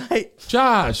every night.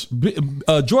 Josh,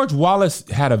 George Wallace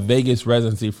had a Vegas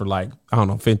residency for like, I don't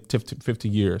know, 50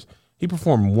 years. He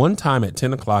performed one time at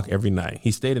 10 o'clock every night.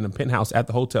 He stayed in a penthouse at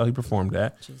the hotel he performed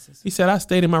at. Jesus. He said, I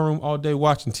stayed in my room all day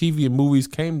watching TV and movies,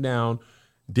 came down,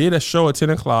 did a show at 10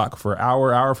 o'clock for an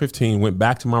hour 15, went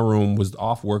back to my room, was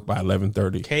off work by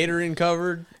 11:30. Catering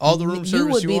covered, all the room service you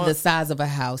would be want. the size of a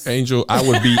house. Angel, I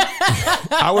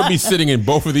would be sitting in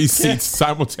both of these seats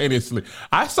simultaneously.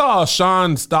 I saw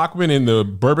Sean Stockman in the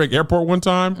Burbank airport one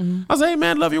time. I was like, hey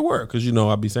man, love your work. Because you know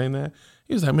I'd be saying that.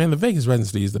 He was like, man, the Vegas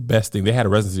residency is the best thing. They had a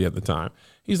residency at the time.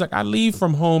 He's like, I leave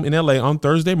from home in LA on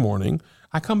Thursday morning.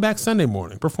 I come back Sunday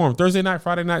morning, perform Thursday night,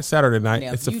 Friday night, Saturday night.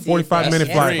 Now, it's a if you 45-minute did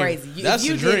that, flight. That's crazy. That's if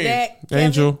you the dream. did that, Kevin,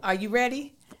 Angel. are you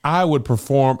ready? I would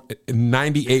perform at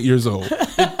 98 years old. The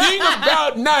thing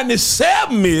about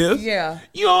 97 is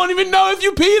you don't even know if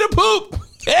you peed or poop.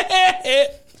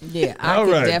 Yeah, I All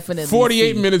could right. definitely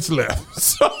 48 see. minutes left.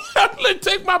 So I'm going to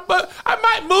take my butt. I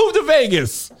might move to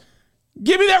Vegas.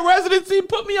 Give me that residency.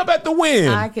 Put me up at the Wynn.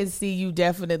 I can see you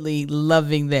definitely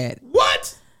loving that.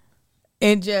 What?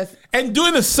 And just And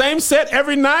doing the same set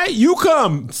every night? You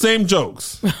come. Same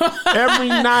jokes. Every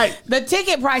night. the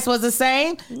ticket price was the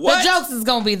same. What? The jokes is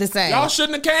gonna be the same. Y'all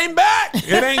shouldn't have came back.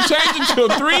 It ain't changing until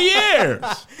 3 years.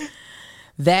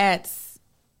 That's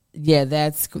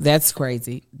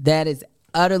crazy. That is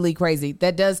utterly crazy.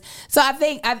 That does. So I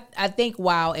think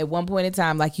while at one point in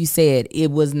time, like you said, it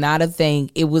was not a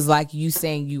thing. It was like you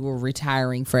saying you were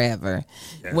retiring forever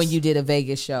when you did a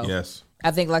Vegas show. Yes. I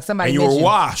think like somebody And you were mentioned,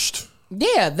 washed.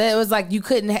 yeah, that was like you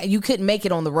couldn't make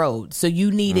it on the road, so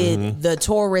you needed the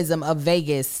tourism of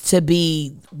Vegas to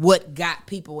be what got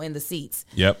people in the seats.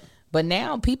 Yep. But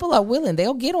now people are willing;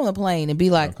 they'll get on the plane and be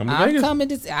like, Come to "I'm Vegas." coming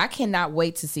to." I cannot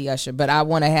wait to see Usher, but I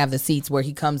want to have the seats where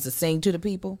he comes to sing to the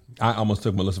people. I almost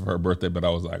took Melissa for her birthday, but I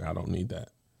was like, I don't need that.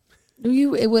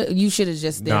 You should have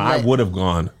just. No, I would have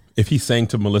gone. If he sang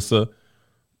to Melissa,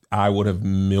 I would have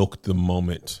milked the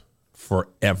moment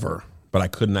forever. But I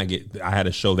could not get. I had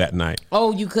a show that night.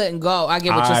 Oh, you couldn't go. I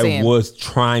get what you're saying. I was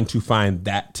trying to find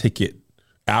that ticket.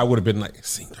 I would have been like,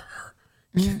 sing to her.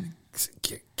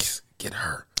 Get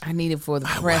her. I need it for the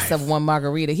My press wife. of one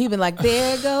margarita. He'd been like,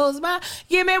 "There goes my,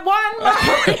 give me one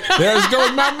margarita." There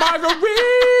goes my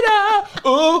margarita.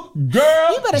 Oh,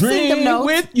 girl, You better sing them drink notes.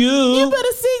 with you. You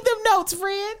better sing them notes,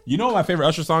 friend. You know what my favorite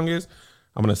Usher song is?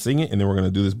 I'm gonna sing it and then we're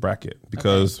gonna do this bracket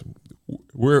because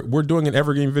we're doing an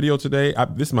evergreen video today.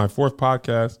 This is my 4th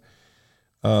podcast.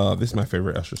 This is my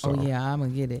favorite Usher song. Oh yeah, I'm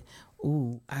gonna get it.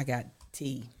 Ooh, I got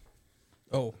tea.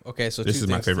 Oh, okay. So This two is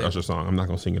my things favorite to- Usher song. I'm not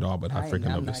gonna sing it all, but I freaking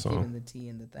I'm love not this giving song. the tea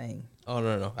in the thing. Oh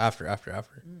no. After. You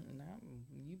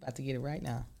about to get it right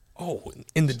now. Oh,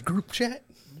 in the group chat.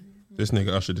 This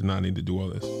nigga Usher did not need to do all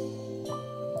this.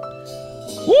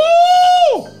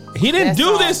 Woo! He didn't That do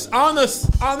song-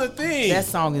 this on the thing. That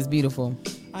song is beautiful.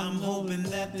 I'm hoping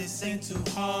that this ain't too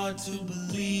hard to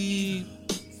believe.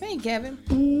 Hey, Kevin.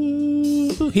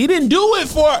 He didn't do it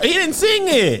for. He didn't sing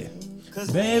it.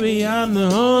 Baby, I'm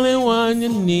the only one you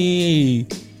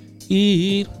need.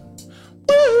 Woo.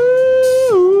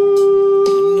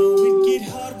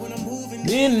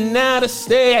 In and out of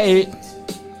state.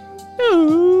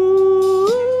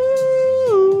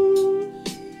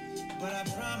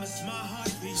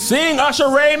 Sing, Usher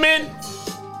Raymond.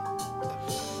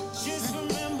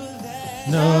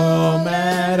 No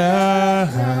matter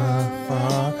how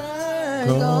far I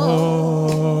go.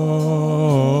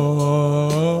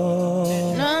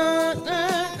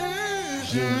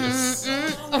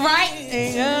 All right.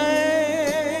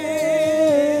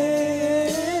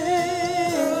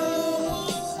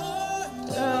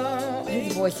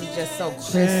 His voice is just so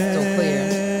crystal clear.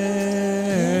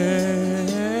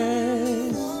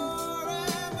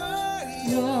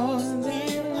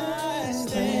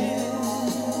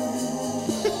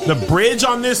 The bridge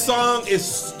on this song is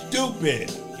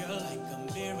stupid.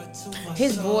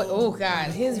 His voice, oh God,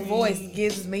 his voice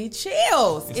gives me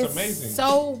chills. It's amazing.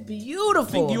 So beautiful.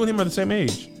 I think you and him are the same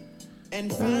age.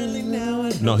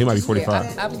 No, he might be 45.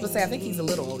 Yeah, I was gonna say I think he's a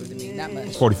little older than me, not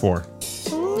much. 44.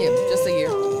 Yeah, just a year.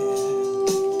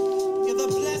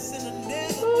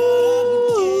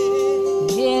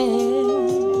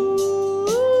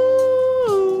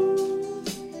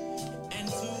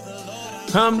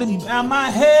 Humbly bow my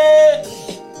head.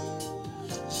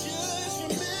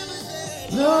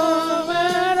 No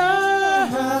matter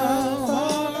how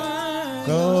far I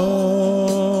go.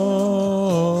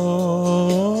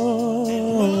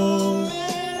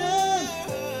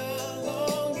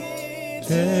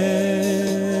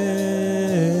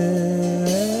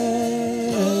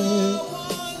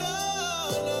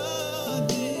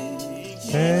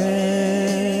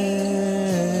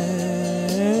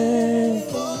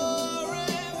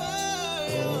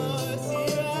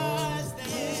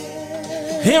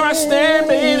 Here I stand,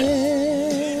 baby.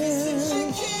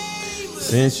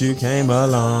 Since you came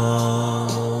along,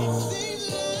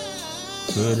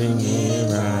 putting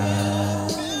it right.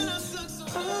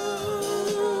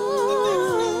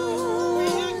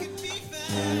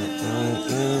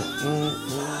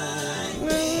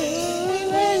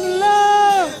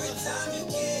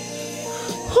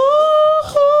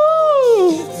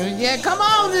 Yeah, come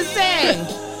on, just sing.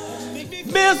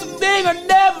 Feel something I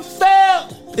never felt.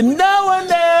 And no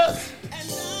one else.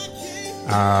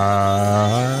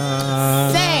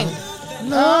 Sing.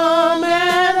 No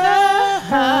matter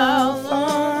how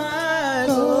far I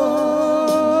go.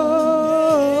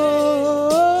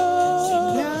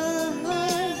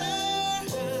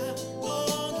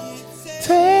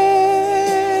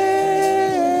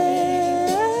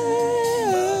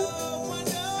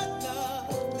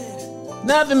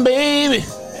 Nothing, baby.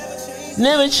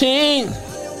 Never change.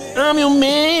 I'm your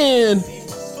man.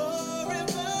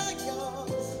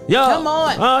 Yo. Come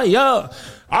on. Yo. All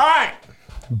right.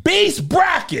 Beast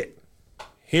bracket.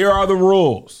 Here are the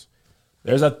rules.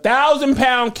 There's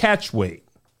 1,000-pound catch weight.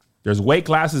 There's weight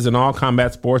classes in all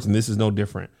combat sports, and this is no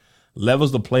different.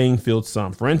 Levels the playing field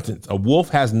some. For instance, a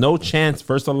wolf has no chance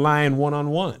versus a lion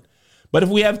one-on-one. But if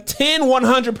we have 10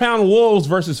 100-pound wolves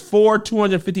versus 4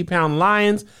 250-pound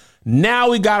lions, now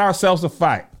we got ourselves a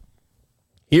fight.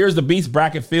 Here's the beast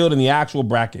bracket field and the actual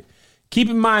bracket. Keep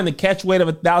in mind the catch weight of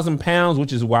 1,000 pounds,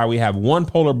 which is why we have 1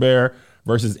 polar bear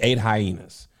versus 8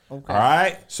 hyenas. Okay. All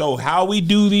right. So how we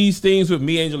do these things with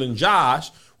me, Angel, and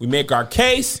Josh, we make our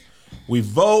case, we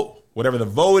vote. Whatever the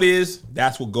vote is,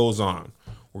 that's what goes on.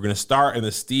 We're going to start in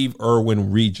the Steve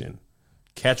Irwin region.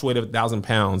 Catch weight of 1,000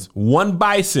 pounds. 1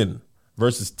 bison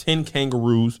versus 10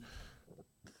 kangaroos.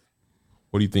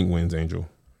 What do you think wins, Angel?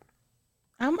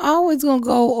 I'm always going to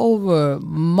go over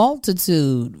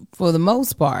multitude for the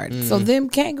most part. So them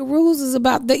kangaroos is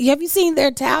about... have you seen their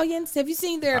Italians? Have you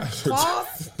seen their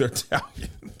claws? They're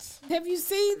Italians. Have you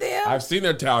seen them? I've seen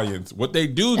their Italians. What they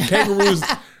do, kangaroos...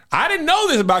 I didn't know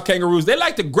this about kangaroos. They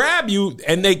like to grab you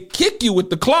and they kick you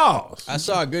with the claws. I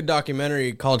saw a good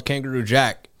documentary called Kangaroo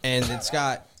Jack, and it's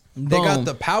got... They got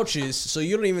the pouches, so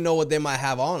you don't even know what they might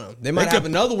have on them. They might have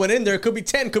another one in there. It could be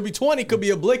 10, could be 20, could be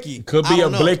a blicky. Could be a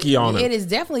blicky on them. It is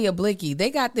definitely a blicky.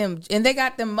 They got them, and they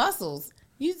got them muscles.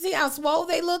 You see how swole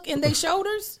they look in their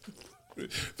shoulders?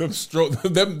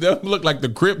 them look like the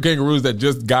crib kangaroos that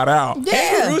just got out. Yeah.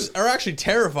 Kangaroos are actually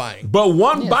terrifying. But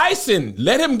one bison,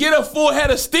 let him get a full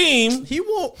head of steam. He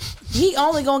won't. He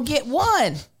only gonna get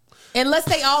one, unless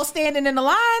they all standing in the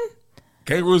line.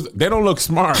 Kangaroos, they don't look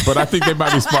smart, but I think they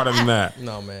might be smarter than that.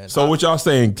 No, man. So what y'all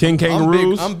saying? 10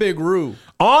 kangaroos? I'm Big Roo.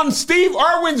 On Steve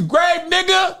Irwin's grave,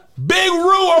 nigga. Big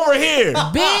Roo over here.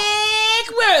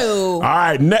 Big Roo. All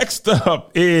right, next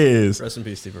up is... Rest in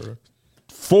peace, Steve Irwin.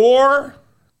 4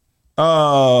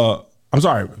 I'm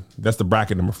sorry, that's the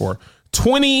bracket number 4.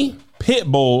 20 pit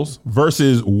bulls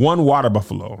versus 1 water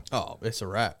buffalo. Oh, it's a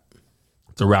wrap.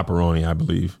 It's a wrapperoni, I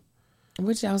believe.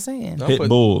 What y'all saying? No, Pit but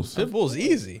bulls. Pit bull's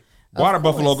easy. Water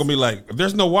buffalo gonna be like, if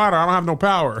there's no water, I don't have no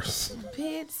powers.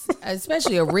 Pits,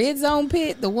 especially a red zone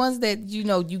pit, the ones that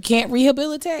you can't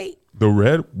rehabilitate. The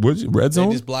red They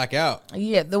zone? just black out.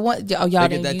 Yeah, the one y'all They get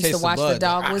didn't that used taste to of watch the blood.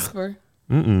 dog whisper.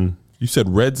 You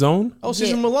said red zone? Oh,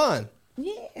 Cesar Yeah. Milan.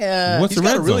 Yeah, What's the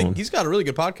red zone? He's got a really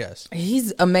good podcast.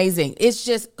 he's amazing. It's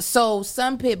just so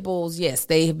some pit bulls, yes,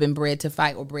 they have been bred to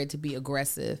fight or bred to be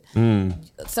aggressive.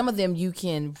 Some of them you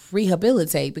can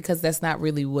rehabilitate because that's not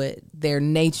really what their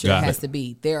nature Got has it. to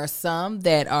be. There are some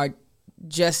that are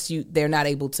just they're not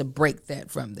able to break that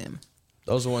from them.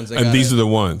 Those are the ones that And got these it. are the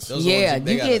ones. Those are the Yeah, ones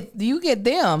that you get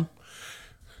them.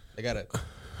 They got it.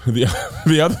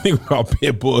 The other thing about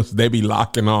pit bulls, they be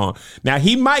locking on. Now,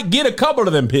 he might get a couple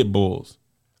of them pit bulls.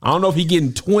 I don't know if he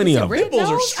getting 20 of them. Red bulls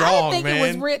are nose? I strong, didn't think it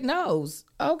was man. red nose.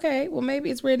 Okay, well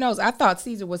maybe it's red nose. I thought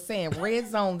Caesar was saying red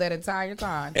zone that entire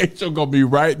time. Angel gonna be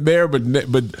right there, but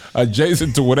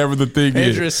adjacent to whatever the thing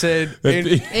Andrew is. said, That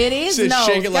thing- It is Said nose.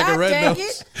 shake it like a God red dang nose.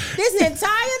 it. This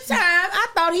entire time, I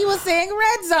thought he was saying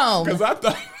red zone. Because I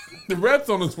thought the red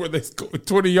zone is where they score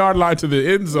 20-yard line to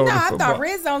the end zone. No, I thought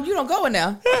red zone, you don't go in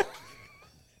there.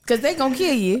 Because they going to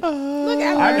kill you. Look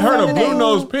at I red heard zone of today. blue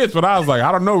nose pits, but I was like,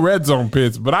 I don't know red zone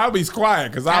pits, but I'll be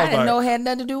quiet because I I was didn't like, know it had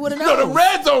nothing to do with a no, the nose.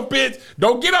 red zone pits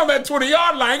don't get on that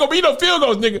 20-yard line. Ain't gonna be no field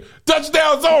goals, nigga.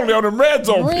 Touchdowns only on them red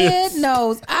zone Red pits.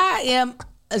 nose. I am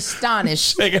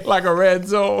astonished. Take it like a red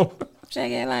zone.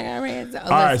 Check it like a red zone. All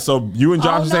right, so you and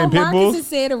Josh are saying pit Marcus bulls? has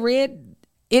said a red.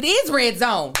 It is red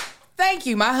zone. Thank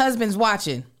you. My husband's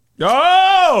watching.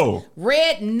 Oh!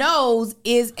 Red nose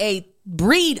is a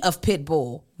breed of pit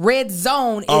bull. Red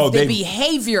zone is the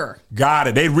behavior. Got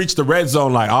it. They reached the red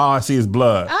zone like, all I see is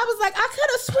blood. I was like, I could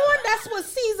have sworn that's what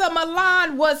Caesar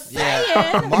Milan was saying.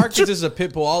 yeah. Marcus is a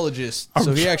pit bullologist,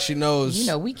 so he actually knows. You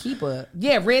know, we keep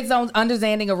red zone,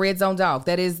 understanding a red zone dog.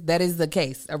 That is the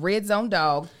case. A red zone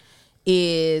dog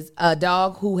is a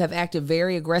dog who have acted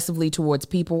very aggressively towards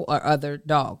people or other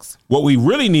dogs. What we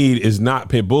really need is not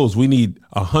pit bulls. We need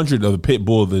 100 of the pit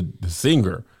bull, the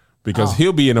singer, because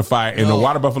he'll be in a fight and the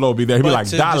water buffalo will be there. He'll be But like,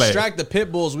 to Dale. distract the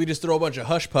pit bulls, we just throw a bunch of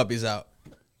hush puppies out.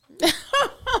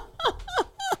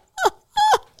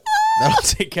 That'll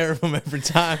take care of them every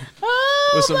time.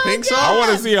 With some pink sauce. I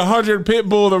want to see 100 pit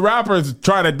bull, the rappers,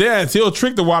 try to dance. He'll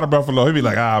trick the water buffalo. He'll be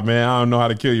like, man, I don't know how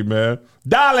to kill you, man.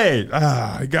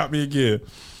 Dale. He got me again.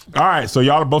 All right, so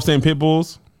y'all are both saying pit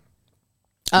bulls?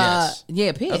 Yes.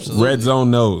 Yeah, pig. Absolutely. Red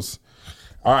zone nose.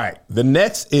 All right, the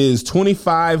next is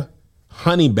 25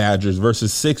 honey badgers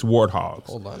versus 6 warthogs.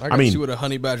 Hold on. I gotta see what a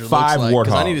honey badger looks 5 like.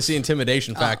 Because I warthogs. need to see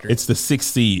intimidation factor. It's the 6th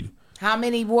seed. How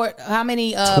many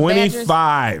badgers?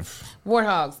 25.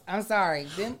 Warthogs. I'm sorry.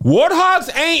 Them?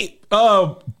 Warthogs ain't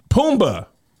Pumbaa.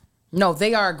 No,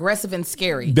 they are aggressive and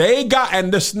scary. They got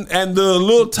and the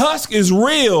little tusk is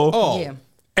real. oh, Yeah.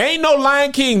 Ain't no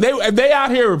Lion King. They out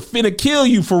here finna kill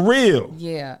you for real.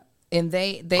 Yeah. And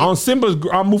they On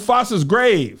Mufasa's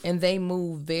grave. and they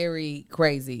move very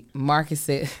crazy. Marcus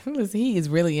said, listen, he is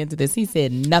really into this. He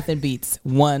said nothing beats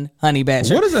one honey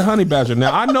badger. What is a honey badger?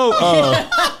 Now I know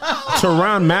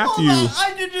Teron Matthew.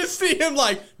 I can just see him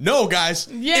like, no, guys.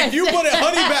 Yes. If you put a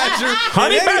honey badger,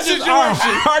 Honey in any badgers are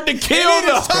situation, hard to kill it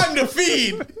is though. time to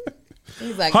feed.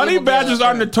 He's like, Honey "Give a badgers girl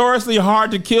are a-" notoriously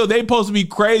hard to kill. They supposed to be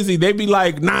crazy. They be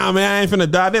like, nah, man, I ain't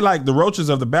finna die. They like the roaches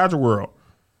of the badger world.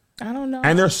 I don't know.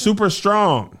 And they're super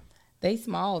strong. They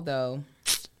small though.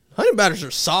 Honey badgers are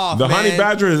soft, The man. honey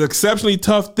badger is exceptionally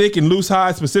tough, thick, and loose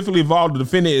hide, specifically evolved to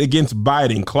defend it against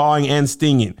biting, clawing, and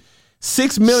stinging.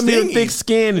 6 millimeter Stinging? thick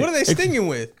skin. What are they stinging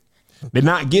with? They're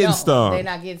not getting No, stung. they're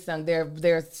not getting stung.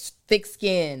 Their thick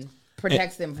skin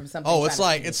protects them from something. Oh, it's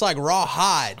like raw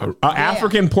hide.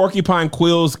 African porcupine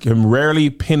quills can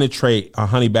rarely penetrate a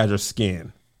honey badger's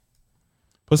skin.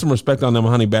 Put some respect on them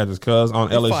honey badgers, cuz on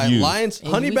Fight LSU. lions.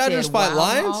 Honey badgers fight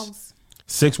lions.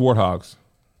 6 warthogs.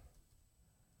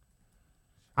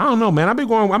 I don't know, man. I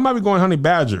might be going honey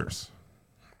badgers.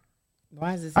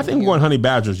 Why is this? I think I'm going honey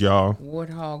badgers, y'all.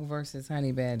 warthog versus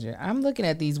honey badger. I'm looking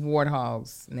at these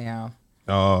warthogs now.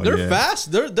 Oh, They're yeah.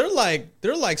 fast. They're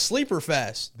like sleeper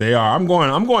fast. They are. I'm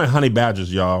going honey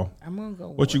badgers, y'all. I'm gonna go.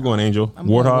 What you going, Angel? I'm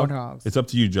going Warthog? warthogs. It's up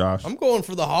to you, Josh. I'm going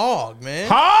for the hog, man.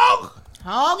 Hog?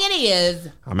 Hog it is.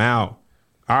 I'm out.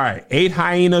 All right. 8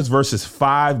 hyenas versus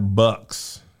 5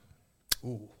 bucks.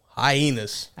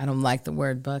 Hyenas. I don't like the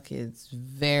word buck. It's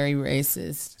very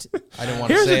racist. I didn't want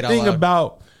to Here's say the it out thing loud.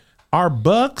 about our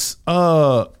bucks.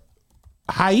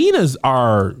 hyenas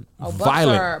are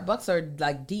violent. Bucks are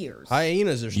like deers.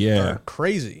 Hyenas are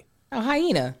crazy. Oh,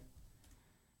 hyena.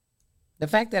 The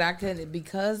fact that I couldn't,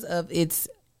 because of it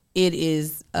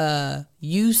is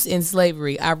use in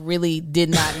slavery, I really did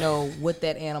not know what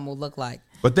that animal looked like.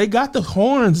 But they got the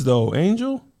horns though,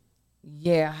 Angel.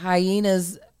 Yeah,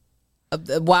 hyenas.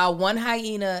 While one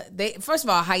hyena, first of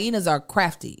all, hyenas are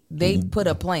crafty. They put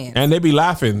a plan, and they be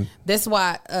laughing. That's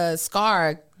why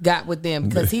Scar got with them,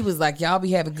 because he was like, "Y'all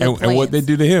be having good plans." And what they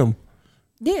do to him?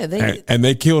 Yeah,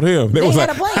 they killed him. They was had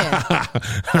like, a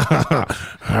plan.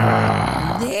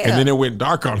 Yeah. And then it went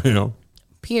dark on him.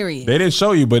 Period. They didn't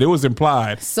show you, but it was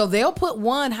implied. So they'll put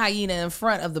one hyena in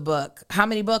front of the buck. How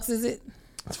many bucks is it?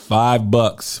 It's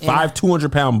 $5. 5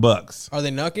 200-pound bucks. Are they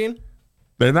knucking?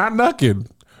 They're not knucking.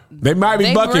 They might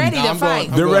be bucking. Ready to fight.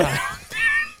 They're ready.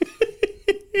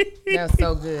 That was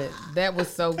so good. That was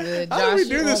so good. Josh, How do we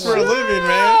do this for a living,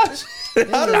 man?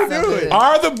 How do we do it?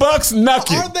 Are the bucks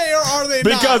knucking? Are they or are they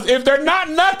because not? if they're not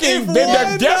knucking, then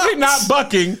they're definitely not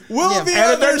bucking. Will the and if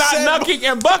they're other not said- knucking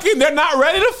and bucking, they're not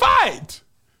ready to fight.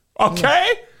 Okay?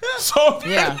 So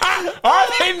Yeah. are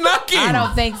they knucking? I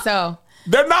don't think so.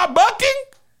 They're not bucking?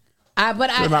 They're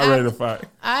They're not ready to fight.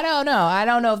 I don't know. I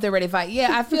don't know if they're ready to fight.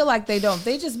 Yeah, I feel like they don't.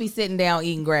 They just be sitting down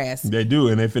eating grass. They do,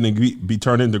 and they finna be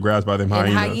turned into grass by them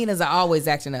And hyenas. hyenas are always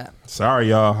acting up. Sorry,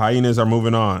 y'all. Hyenas are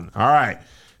moving on. All right.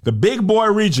 The big boy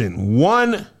region.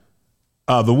 The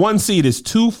 1 seed is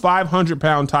 2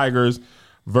 500-pound tigers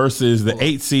versus the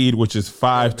 8 seed, which is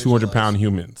 5 200-pound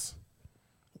humans.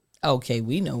 Okay,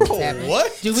 we know what's happening.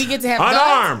 What? Do we get to have guns?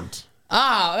 Unarmed.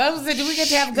 Oh, that was it. Do we get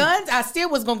to have guns? I still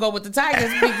was gonna go with the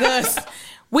tigers because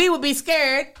we would be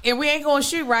scared and we ain't gonna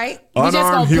shoot right. We just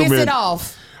Unarmed gonna piss human. it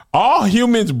off. All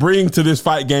humans bring to this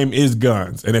fight game is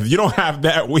guns. And if you don't have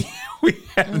that, we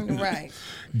have Right.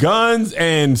 guns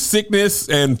and sickness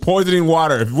and poisoning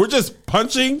water. If we're just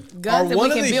punching, Are Guns and one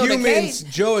we of can the build a humans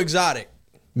cage. Joe Exotic?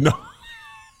 no.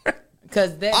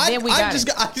 Because then we I got just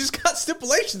it. got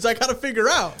stipulations I gotta figure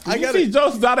out. I You gotta. see Joe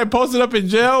Exotic posted up in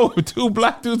jail with 2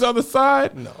 black dudes on the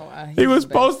side? No. He was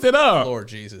posted up. Lord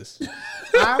Jesus.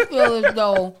 I feel as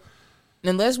though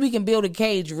unless we can build a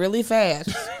cage really fast,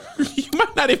 You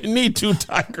might not even need 2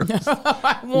 tigers.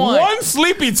 one. One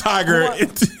sleepy tiger.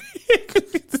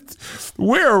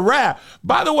 We're a wrap.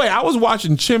 By the way, I was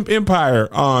watching Chimp Empire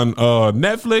on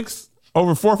Netflix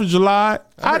over 4th of July.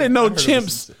 I didn't know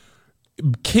chimps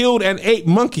killed and ate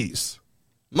monkeys.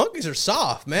 Monkeys are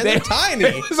soft, man. They're tiny.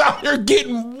 They was out here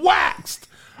getting waxed.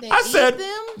 I said,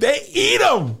 them? they eat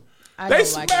them. I They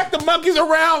don't like smack the monkeys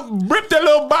around, rip their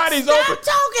little bodies Stop open.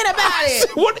 talking about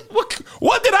it.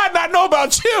 What did I not know about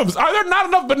chimps? Are there not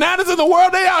enough bananas in the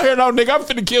world? They out here, no, nigga. I'm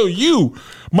finna kill you.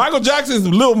 Michael Jackson's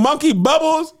little monkey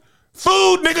Bubbles.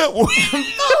 Food, nigga. Ooh,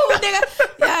 nigga.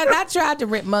 Yeah, I tried to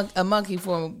rip a monkey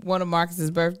for one of Marcus's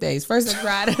birthdays. First,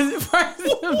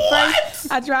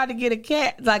 I tried to get a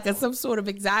cat, like some sort of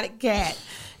exotic cat,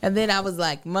 and then I was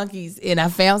like monkeys, and I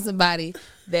found somebody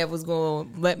that was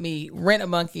going to let me rent a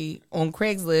monkey on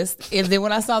Craigslist. And then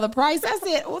when I saw the price, I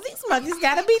said, "Well, these monkeys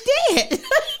got to be dead."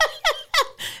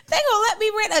 They gonna let me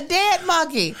rent a dead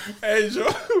monkey. Hey, Joe.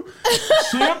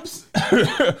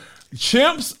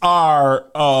 Chimps are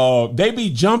they be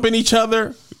jumping each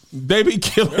other. They be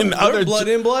killing other blood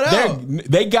in, blood out.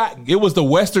 It was the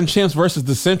Western chimps versus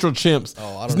the Central chimps.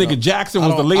 I This don't nigga know. Jackson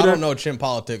was the leader. I don't know chimp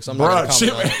politics. I'm not Bro, gonna comment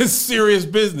chimp on it. is serious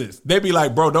business. They be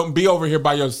like, bro, don't be over here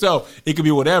by yourself. It could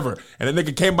be whatever. And the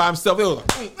nigga came by himself. It was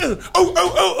like,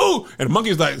 oh. And the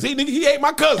monkey's like, see, nigga, he ate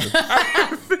my cousin.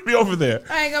 Be over there.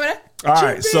 I ain't coming. All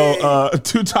right, so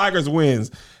 2 tigers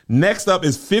wins. Next up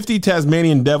is 50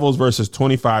 Tasmanian devils versus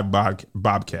 25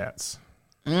 bobcats.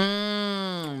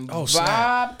 Oh, snap.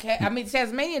 Bobcat. I mean,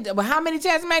 Tasmanian. Well, how many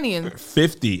Tasmanians?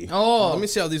 50. Oh, Let me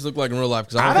see how these look like in real life.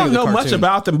 Because I don't know much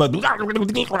about them, but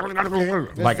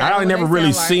like I ain't never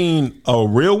really seen a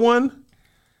real one.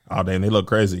 Oh, damn, they look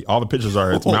crazy. All the pictures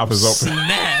are its mouth is open.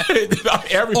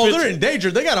 Every Oh, picture. they're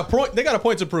endangered. They got a point. They got a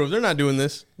point to prove. They're not doing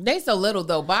this. they so little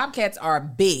though. Bobcats are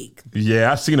big.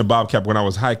 Yeah, I seen a bobcat when I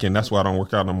was hiking. That's why I don't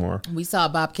work out no more. We saw a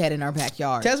bobcat in our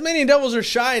backyard. Tasmanian devils are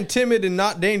shy and timid and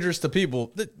not dangerous to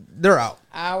people. They're out.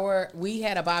 We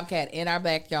had a bobcat in our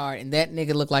backyard, and that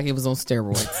nigga looked like it was on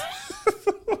steroids.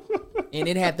 And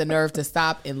it had the nerve to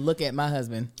stop and look at my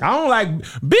husband. I don't like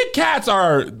big cats.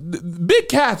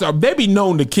 They be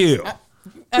known to kill.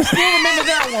 I still remember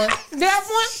that one. That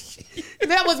one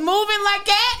that was moving like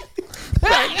that.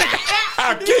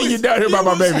 I'll kill you down here by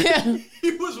my baby.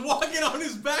 He was walking on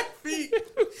his back feet.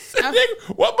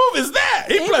 What move is that?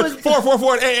 He played was-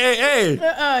 444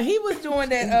 AAA. He was doing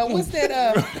that. What's that?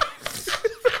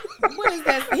 What is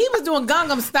that? He was doing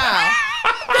Gangnam Style.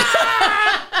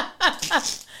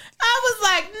 I was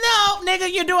like, no,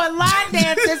 nigga, you're doing line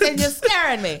dances and you're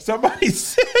scaring me. Somebody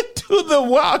said do the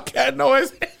wildcat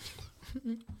noise.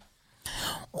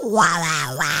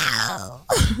 Wow, wow.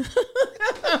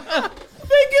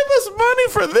 They give us money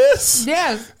for this.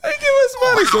 Yes. They give us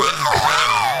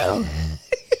money.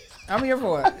 I'm here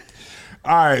for it.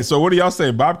 All right, so what do y'all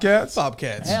say? Bobcats?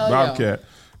 Bobcats. Hell yeah. Bobcat.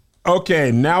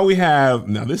 Okay, now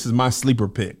this is my sleeper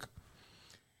pick.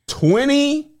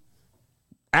 20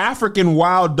 African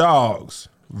wild dogs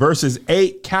versus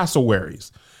 8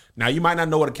 cassowaries. Now you might not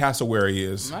know what a cassowary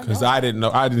is because I didn't know.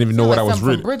 I didn't even know what I was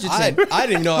reading. I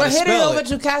didn't know how to We're heading spell over it.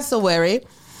 to cassowary.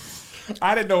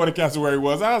 I didn't know what a cassowary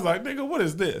was. I was like, nigga, what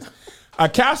is this? A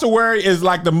cassowary is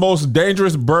like the most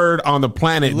dangerous bird on the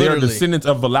planet. Literally. They're descendants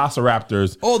of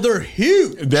velociraptors. Oh, they're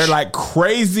huge. They're like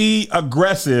crazy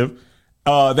aggressive.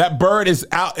 That bird is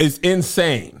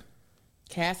insane.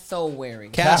 Cassowary.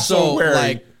 Cassowary.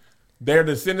 Like, they're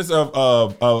descendants of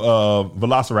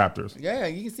velociraptors. Yeah,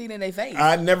 you can see it in their face.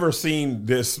 I'd never seen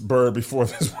this bird before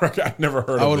this work. I'd never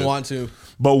heard of it. I wouldn't want to.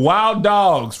 But wild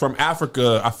dogs from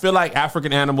Africa, I feel like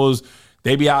African animals,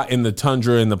 they be out in the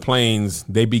tundra and the plains.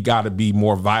 They got to be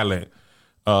more violent.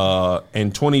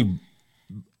 And 20,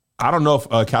 I don't know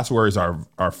if cassowaries are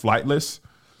flightless,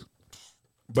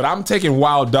 but I'm taking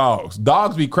wild dogs.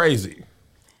 Dogs be crazy.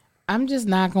 I'm just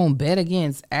not going to bet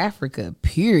against Africa,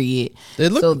 period. They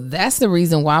look- So that's the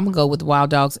reason why I'm going to go with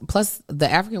wild dogs. Plus,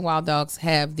 the African wild dogs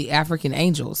have the African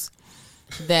angels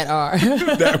that are...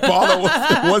 That Paula,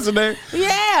 what's the name?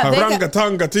 Yeah. they got-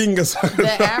 Haranga-tunga-tinga.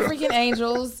 the African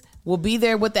angels will be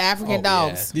there with the African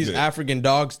dogs. These African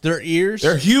dogs, their ears,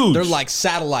 They're huge. They're like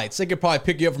satellites. They could probably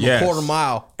pick you up from Yes. a quarter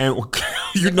mile. And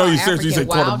you know, you seriously say African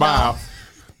quarter wild mile. dogs.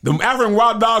 The African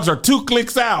wild dogs are 2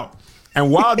 clicks out. And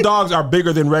wild dogs are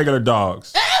bigger than regular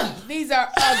dogs. These are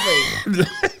ugly.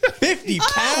 50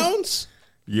 pounds?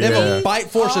 Yeah. They have a bite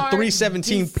force of Are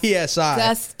 317 PSI.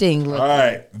 Disgusting All looking.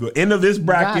 right. The end of this God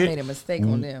bracket. made a mistake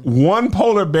on them. 1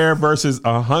 polar bear versus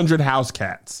 100 house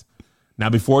cats. Now,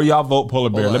 before y'all vote polar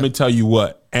bear, Hold let on. me tell you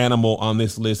what animal on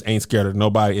this list ain't scared of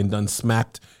nobody and done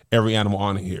smacked every animal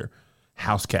on here.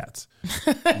 House cats.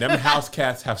 Them house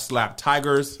cats have slapped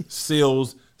tigers,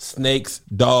 seals, snakes,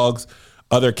 dogs,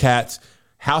 other cats.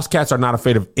 House cats are not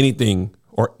afraid of anything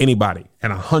or anybody,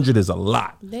 and 100 is a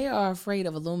lot. They are afraid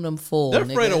of aluminum foil. They're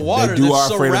afraid of water. They do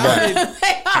that's are afraid of surrounded.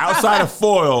 that. Outside of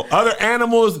foil, other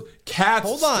animals, cats.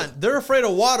 Hold on. They're afraid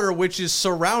of water, which is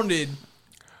surrounded.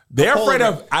 They're Polar afraid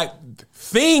of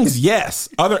things. Yes,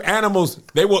 other animals.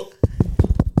 They will.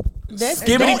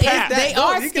 Skibbity pat. They No,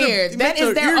 are you can- scared. you That make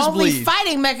is their their ears only bleed.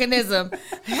 fighting mechanism.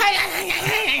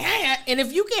 And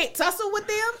if you can't tussle with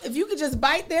them, if you could just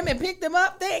bite them and pick them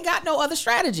up, they ain't got no other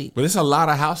strategy. But it's a lot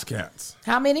of house cats.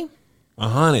 How many?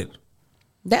 100.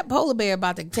 That polar bear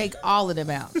about to take all of them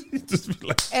out. Just be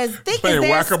like, As thick as playing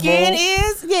their whack-a-mole. skin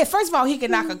is, yeah. First of all, he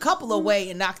can knock a couple away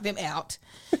and knock them out.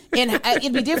 And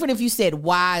it'd be different if you said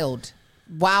wild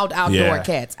outdoor Yeah.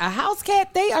 cats. A house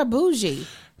cat, they are bougie.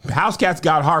 house cats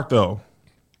got heart though.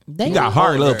 They You got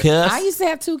heart, little cuss. I used to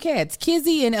have 2 cats,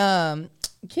 Kizzy and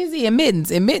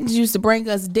Mittens. And Mittens used to bring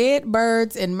us dead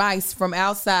birds and mice from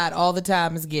outside all the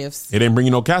time as gifts. It didn't bring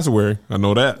you no cassowary. I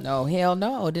know that. No, hell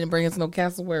no. It didn't bring us no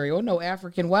cassowary or no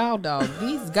African wild dog.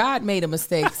 God made a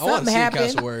mistake. I want to Something see a happened.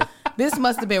 cassowary. This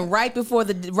must have been right before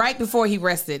he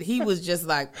rested. He was just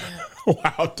like,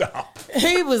 Wow, dog.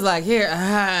 he was like, here,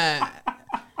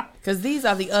 because these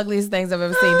are the ugliest things I've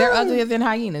ever seen. They're uglier than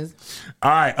hyenas. All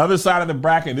right, other side of the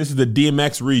bracket. This is the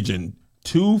DMX region.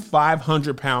 2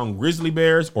 500-pound grizzly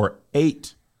bears or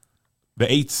 8, the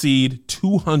 8th seed,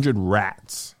 200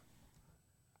 rats.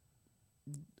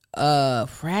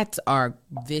 Rats are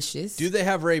vicious. Do they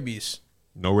have rabies?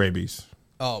 No rabies.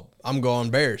 Oh, I'm going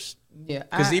bears. Yeah,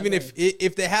 Because even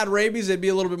if they had rabies, it'd be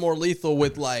a little bit more lethal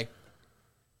with like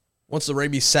once the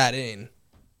rabies sat in.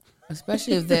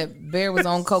 especially if that bear was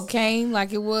on cocaine,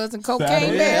 like it was in Cocaine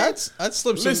Saturday. Bear. I'd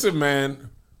slip some. Listen, man.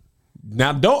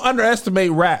 Now, don't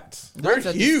underestimate rats. They're Rats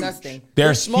are huge. disgusting.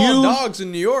 They're small huge. dogs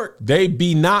in New York. They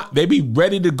be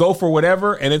ready to go for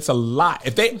whatever, and it's a lot.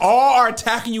 If they all are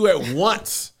attacking you at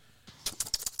once,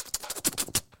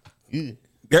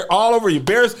 they're all over you.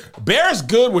 Bear's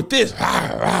good with this,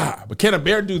 but can a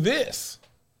bear do this?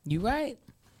 You right.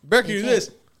 Bear can do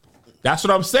this. That's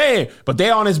what I'm saying. But they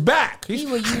on his back. He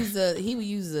would use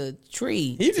a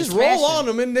tree. He to just smash roll him. on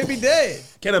them and they be dead.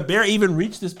 Can a bear even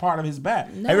reach this part of his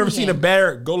back? No, Have you ever he seen a can't.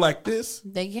 bear go like this?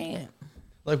 They can't.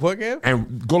 Like what game?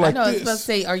 and go I like know. I was about to this.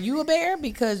 say, are you a bear?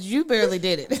 Because you barely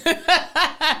did it.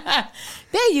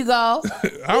 There you go.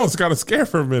 I was kind of scared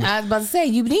for a minute. I was about to say,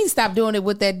 you need to stop doing it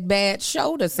with that bad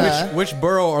shoulder, son. Which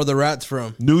borough are the rats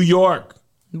from? New York.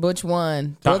 Which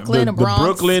one? Brooklyn or the Bronx?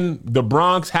 Brooklyn, the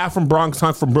Bronx, half from Bronx,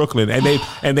 half from Brooklyn, and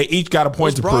they each got a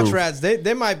point to Bronx prove. rats,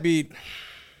 they might be.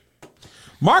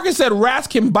 Marcus said rats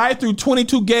can bite through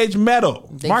 22 gauge metal.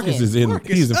 Marcus can. is in.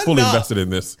 Marcus, He's fully enough. invested in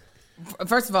this.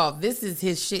 First of all, this is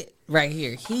his shit right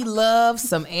here. He loves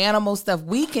some animal stuff.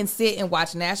 We can sit and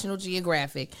watch National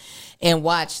Geographic and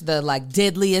watch the like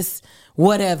deadliest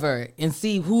whatever and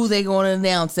see who they going to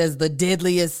announce as the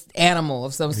deadliest animal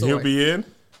of some He'll sort. be in.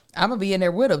 I'm going to be in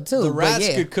there with him too. The rats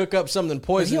yeah. could cook up something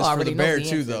poisonous for already the know bear the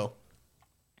too, answer. though.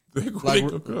 They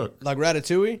could cook. Like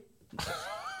Ratatouille.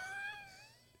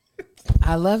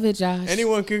 I love it, Josh.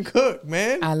 Anyone can cook,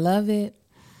 man. I love it.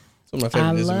 It's one of my favorite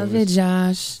I Disney love movies. it,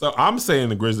 Josh. So I'm saying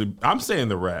the grizzly. I'm saying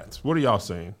the rats. What are y'all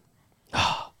saying?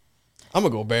 I'm gonna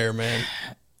go bear, man.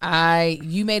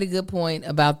 You made a good point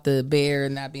about the bear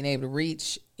not being able to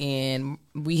reach, and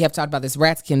we have talked about this.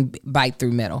 Rats can bite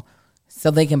through metal, so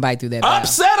they can bite through that. valve.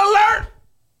 Upset alert!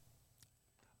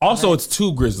 Also, it's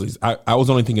two grizzlies. I was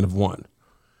only thinking of one.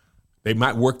 They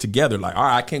might work together. Like, all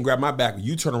right, I can't grab my back.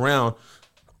 You turn around.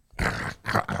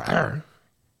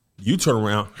 You turn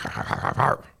around.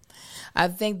 I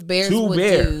think bears Two would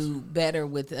bears. do better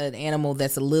with an animal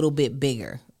that's a little bit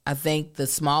bigger. I think the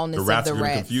smallness The rats of are the going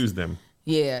to rats, confuse them.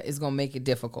 yeah, is gonna make it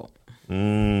difficult.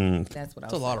 That's what I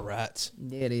It's was a lot of rats.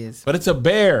 saying. It is. But it's a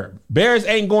bear. Bears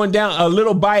ain't going down. A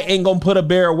little bite ain't going to put a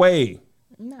bear away.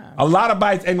 No, A lot of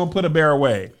bites ain't going to put a bear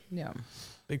away. yeah.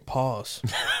 Big paws.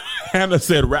 Hannah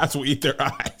said rats will eat their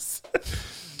eyes.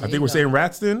 I think we're saying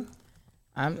rats then.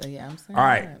 I'm saying. All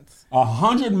right. rats.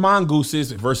 100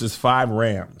 mongooses versus 5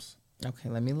 rams. Okay,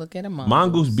 let me look at them.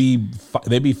 Mongoose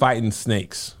they be fighting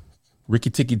snakes. Ricky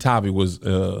Tikki Tavi was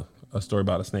a story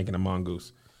about a snake and a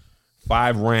mongoose.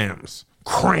 5 rams.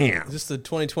 Cram. Is this the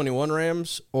 2021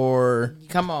 Rams or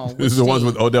Come on. This is the which ones team?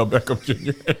 with Odell Beckham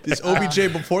Jr. is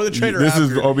OBJ before the trade or This after?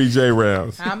 is the OBJ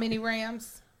Rams. How many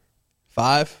rams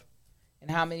 5.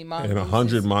 and how many mongooses? And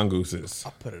 100 mongooses.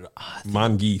 I'll put it.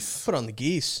 Mongeese. Put on the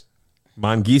geese.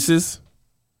 Mongeeses?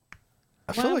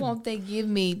 I Why feel like won't they give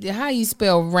me how you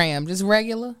spell ram? Just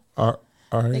regular?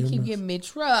 They keep giving me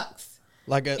trucks.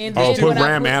 like a And Oh, then put when I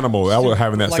ram put- animal. That was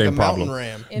having that like a same mountain problem.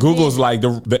 ram. And Google's then- like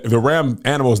the ram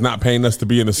animal is not paying us to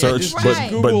be in the search, just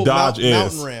Right. but Dodge is.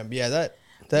 mountain ram. Yeah, that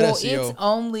Well,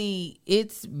 SEO.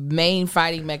 its main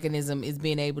fighting mechanism is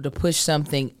being able to push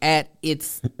something at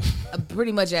its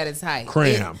pretty much at its height.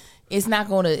 Cram. It's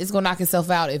gonna knock itself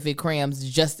out if it crams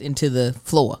just into the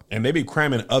floor. And they be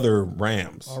cramming other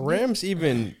rams. Are rams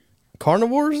even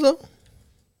carnivores though?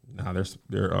 Nah,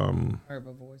 they're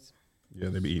Herbivores. yeah,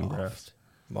 they be eating grass.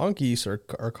 Monkeys are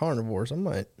carnivores. I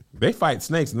might. They fight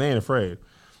snakes and they ain't afraid.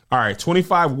 All right,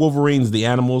 25 wolverines, the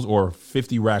animals, or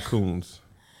 50 raccoons.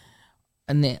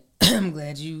 And then I'm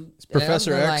glad you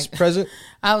Professor I was X present.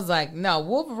 I was like, no,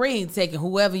 Wolverine taking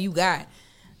whoever you got.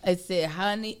 It said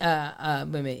honey. Wait a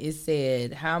minute. It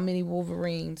said how many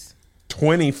Wolverines?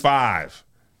 25.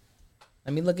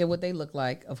 Let me look at what they look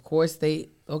like. Of course they.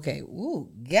 Okay. Ooh,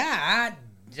 God,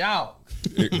 dog.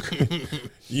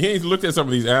 You ain't looked at some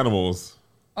of these animals.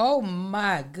 Oh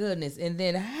my goodness! And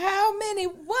then how many?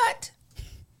 What?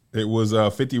 It was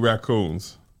 50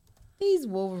 raccoons. These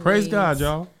Wolverines. Praise God,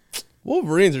 y'all.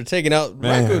 Wolverines are taking out.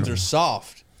 Man. Raccoons are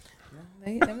soft.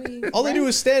 All they do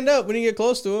is stand up when you get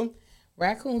close to them.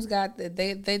 Raccoons got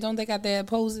they got that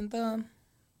opposing thumb.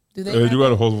 Do they? They not? do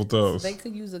got opposable toes. They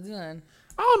could use a gun.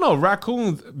 I don't know.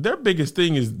 Raccoons, their biggest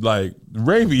thing is like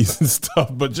rabies and stuff,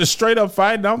 but just straight up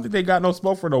fighting, I don't think they got no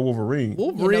smoke for no Wolverine.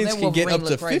 Wolverines that can get Wolverine up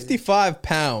to look crazy. 55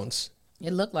 pounds.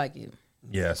 It looked like it.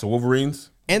 Yeah, so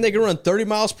Wolverines. And they can run 30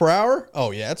 miles per hour?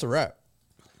 Oh, yeah, that's a wrap.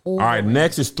 All right,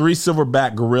 next is 3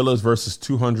 silverback gorillas versus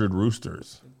 200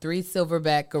 roosters. 3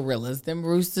 silverback gorillas. Them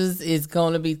roosters is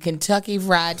going to be Kentucky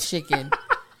Fried Chicken.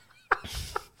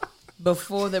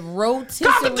 Before the rotisserie.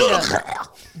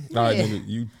 All right,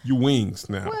 nigga, you wings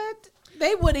now. What?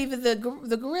 They wouldn't even,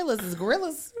 the gorillas is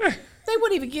gorillas. They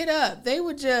wouldn't even get up. They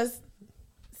would just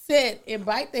sit and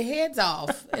bite their heads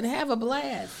off and have a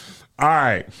blast. All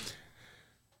right.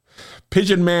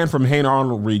 Pigeon Man from Hain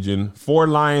Arnold region, 4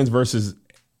 lions versus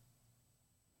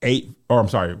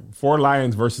 4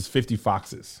 lions versus 50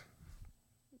 foxes.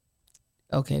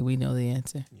 Okay, we know the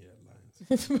answer.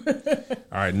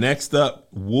 All right, next up,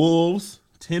 wolves,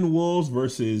 10 wolves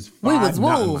versus 5 We was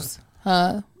mountain wolves,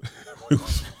 huh?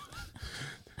 lions.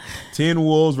 10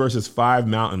 wolves versus 5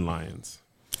 mountain lions.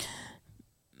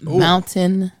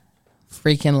 Mountain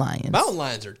freaking lions. Mountain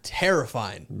lions are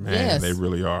terrifying. Man, Yes. they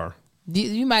really are.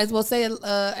 You might as well say an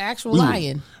actual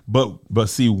lion. But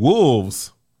see,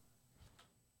 wolves,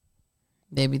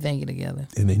 They be thinking together.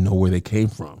 and they know where they came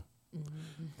from.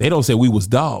 They don't say we was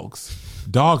dogs.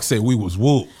 Dogs say we was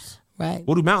wolves. Right.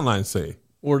 What do mountain lions say?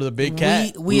 Or the big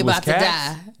cat. We was about to cats?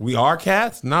 die. We are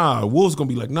cats? Nah, wolves gonna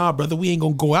be like, nah, brother, we ain't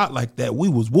gonna go out like that. We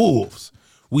was wolves.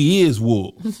 We is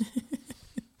wolves.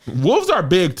 Wolves are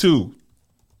big too.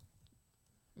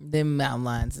 Them mountain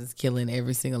lions is killing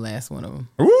every single last one of them.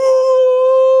 Ooh,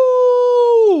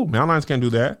 mountain lions can't do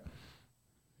that.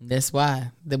 That's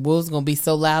why the wolves gonna be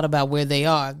so loud about where they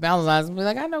are. Mountain lions gonna be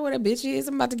like, I know where that bitch is.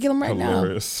 I'm about to kill him right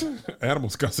Hilarious.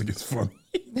 Animals cussing is funny.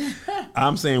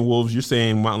 I'm saying wolves. You're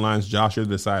saying mountain lions. Josh, you're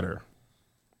the decider.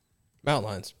 Mountain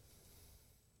lions.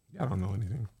 I don't know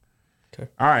anything. Okay.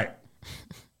 All right.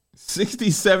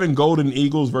 67 golden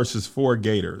eagles versus 4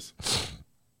 gators.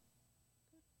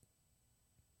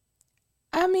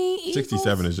 now. I mean, eagles,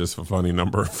 67 is just a funny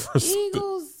number.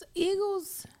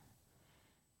 Eagles.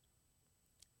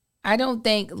 I don't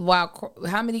think. Wow,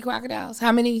 how many crocodiles?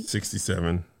 How many?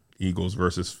 67 eagles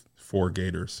versus 4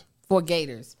 gators. 4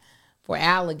 gators, 4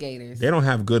 alligators. They don't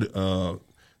have good.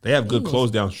 They have good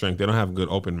close down strength. They don't have good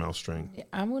open mouth strength.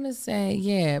 I'm gonna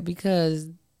say because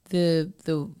the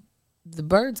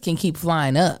birds can keep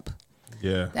flying up.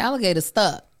 Yeah, The alligator's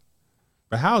stuck.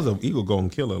 but how's an eagle going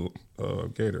to kill a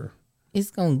gator?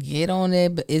 It's gonna get on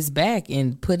its back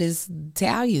and put its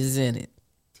talons in it.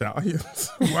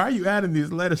 Italians. Why are you adding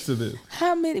these letters to this?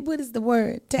 How many? What is the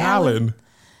word? Talon.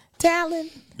 Talon.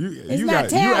 You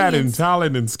not adding Italians.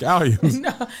 talon and scallions. No,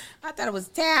 I thought it was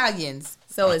talons.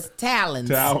 So it's talons.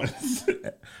 Talons.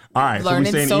 All right, Learning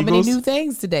so we're saying so eagles. many new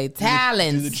things today. Do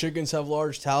Talons. the chickens have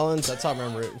large talons? That's how I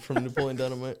remember it from Napoleon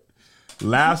Dynamite.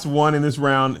 Last one in this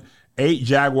round: 8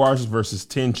 jaguars versus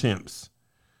 10 chimps.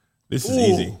 This is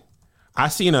easy. I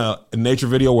seen a nature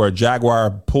video where a jaguar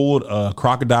pulled a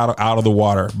crocodile out of the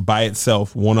water by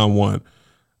itself, 1-on-1,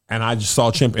 and I just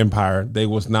saw Chimp Empire. They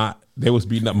was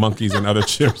beating up monkeys and other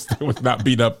chimps. They was not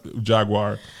beating up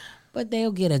jaguar. But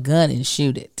they'll get a gun and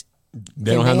shoot it.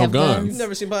 They don't have no have guns. You've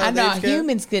never seen I Planet know of the Apes, Kev?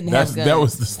 humans couldn't have guns. That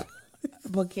was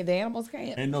But the animals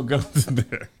can't. ain't no guns in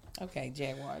there. Okay,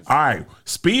 jaguars. All right,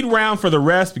 speed round for the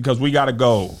rest because we gotta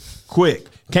go quick.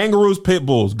 Kangaroos, pit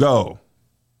bulls, go.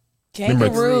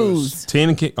 Kangaroos.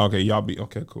 10 okay, y'all be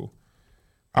okay, cool.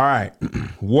 All right.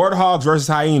 Warthogs versus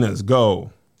hyenas,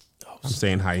 go. I'm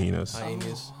saying hyenas.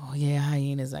 Hyenas. Oh yeah,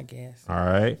 hyenas, I guess. All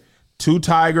right. 2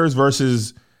 tigers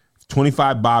versus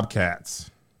 25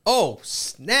 bobcats. Oh,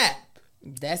 snap.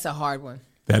 That's a hard one.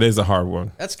 That is a hard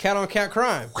one. That's cat on cat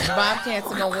crime. Bobcats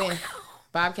are gonna win.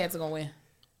 Bobcats are gonna win.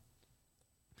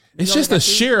 It's just the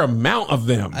sheer amount of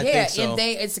them. I Yeah, think so. and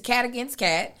it's a cat against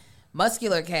cat,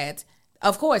 muscular cats.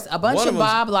 Of course, a bunch One of of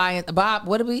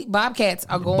 'em's- bobcats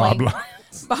are going. Bob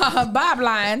lions. Bob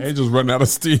lions. They just running out of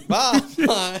steam. Bye.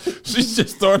 She's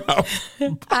just throwing out.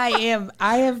 I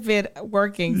have been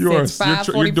working Yours. since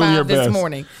You're doing your 5:45 this best.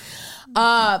 morning.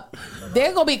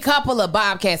 There's gonna be a couple of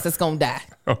bobcats that's gonna die,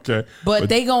 Okay. but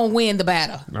they gonna win the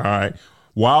battle. All right.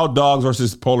 Wild dogs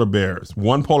versus polar bears.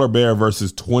 1 polar bear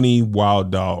versus 20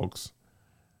 wild dogs.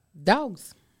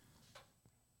 Dogs.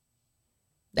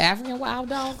 The African wild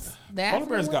dogs. Polar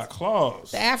bears got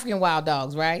claws. the African wild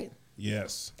dogs, right?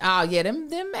 Yes. Oh yeah, them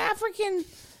Africans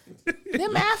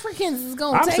is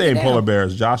gonna I'm take saying it down. polar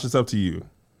bears. Josh, it's up to you.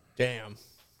 Damn.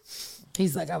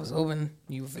 He's like, I was hoping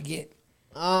you would forget.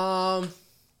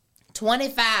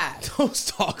 25.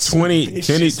 Those dogs. 20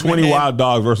 man. wild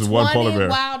dogs versus 1 polar 20 bear.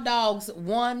 wild dogs,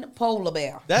 1 polar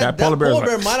bear. That polar bear is polar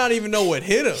bear like- might not even know what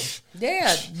hit him.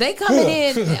 Yeah, they coming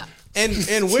in.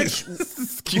 And which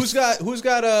who's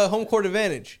got a home court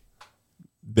advantage?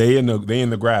 They in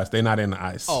the grass. They not in the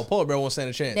ice. Oh, polar bear won't stand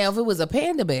a chance. Now, if it was a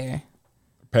panda bear,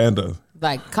 Panda.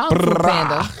 like Kung Fu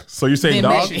Panda, So you're saying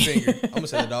Then dogs? maybe- Finger. I'm gonna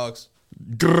say the dogs.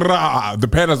 Grah. The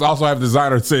pandas also have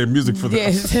designers saying music for them.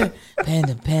 yes,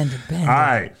 panda. All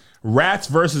right. Rats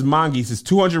versus mongooses.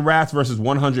 200 rats versus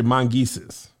 100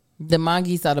 mongooses. The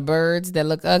mongoose are the birds that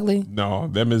look ugly. No,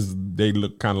 they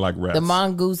look kind of like rats. The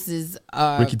mongooses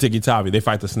are Ricky Tikki Tavi. They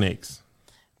fight the snakes.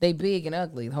 they big and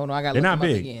ugly. Hold on, I gotta They're look not them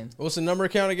up big. again. What's the number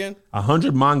count again?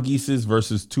 100 mongooses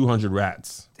versus 200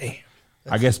 rats. Damn.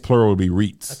 I guess plural would be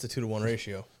reets. That's a 2-to-1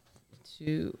 ratio.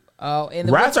 And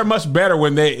the Rats are much better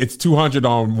when it's 200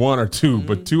 on 1 or 2,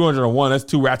 but 200 on 1, that's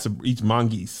 2 rats of each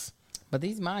mongoose. but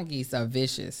these mongoose are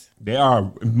vicious. They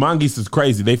are. Mongoose is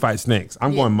crazy. They fight snakes.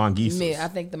 I'm going mongooses. I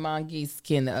think the mongoose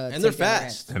can. And they're take down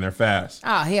fast. And they're fast.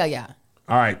 rats. Oh hell yeah!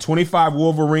 All right, 25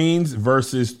 wolverines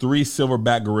versus 3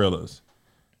 silverback gorillas.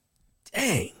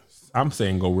 Dang. I'm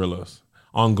saying gorillas.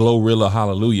 on Glorilla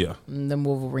Hallelujah. Them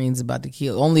Wolverines about to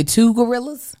kill. Only 2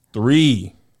 gorillas?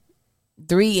 3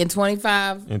 3 and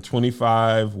 25? and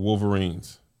 25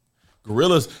 Wolverines.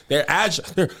 Gorillas, they're agile.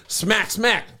 They're smack,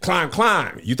 smack, climb,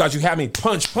 climb. You thought you had me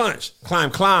punch, punch,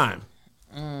 climb, climb.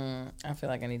 I feel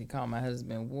like I need to call my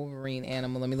husband Wolverine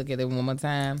animal. Let me look at it one more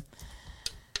time.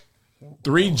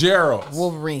 3 Geralds.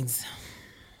 Wolverines.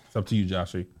 It's up to you,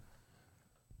 Joshy.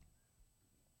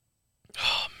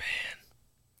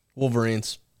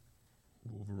 Wolverines.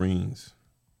 Wolverines.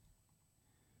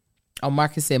 Oh,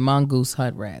 Marcus said mongoose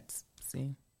hut rats.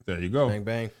 See? There you go. Bang,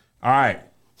 bang. All right.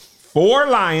 4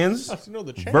 lions know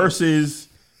the chain. versus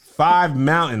 5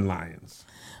 mountain lions.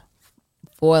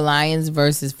 4 lions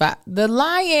versus 5. The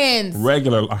lions.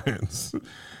 Regular lions.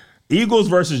 Eagles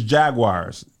versus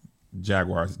jaguars.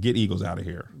 Jaguars. Get Eagles out of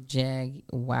here.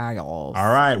 Jaguars. All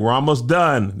right. We're almost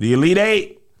done. The Elite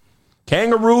 8.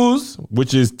 Kangaroos,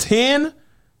 which is 10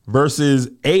 versus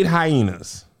 8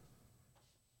 hyenas.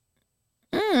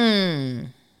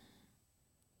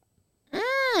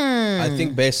 I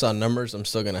think based on numbers, I'm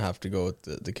still going to have to go with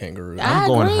the kangaroo. I I'm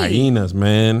going agree. hyenas,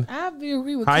 man. I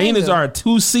agree with Hyenas Kanga. are a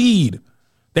 2 seed.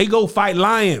 They go fight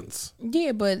lions.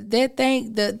 Yeah, but that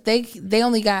thing they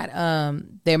only got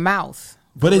their mouth.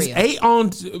 But For it's real. 8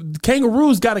 on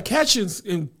kangaroos got to catch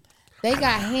and They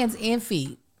got hands and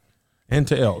feet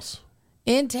tails.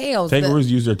 and tails. Kangaroos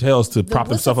use their tails to prop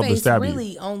themselves up to stab you.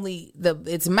 really only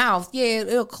its mouth. Yeah,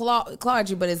 it'll claw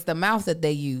you, but it's the mouth that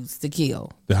they use to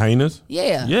kill. The hyenas?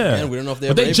 Yeah. Yeah. Man, we don't know if they But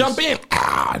have they rabies. jump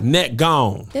in. Neck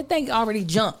gone. That thing already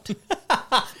jumped.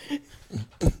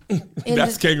 And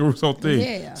That's kangaroo's whole thing.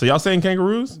 Yeah. So y'all saying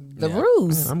kangaroos? the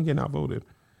ruse. I'm getting outvoted.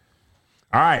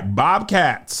 All right.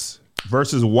 Bobcats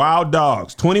versus wild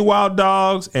dogs. 20 wild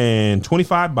dogs and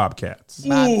 25 bobcats.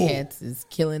 Bobcats is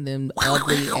killing them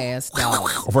ugly ass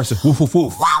dogs. Versus woof, woof,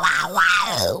 woof.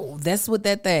 That's what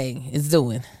that thing is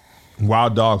doing.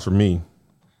 Wild dogs for me.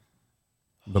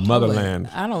 The motherland.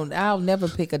 I'll never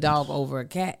pick a dog over a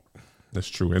cat. That's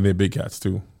true. And they're big cats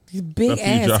too. These big Up to you,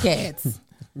 ass Josh. cats.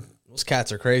 Those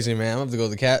cats are crazy, man. I'm going to have to go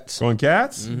with the cats. Going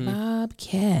cats?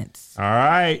 Bobcats. All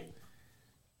right.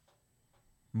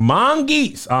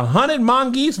 Mongoose. 100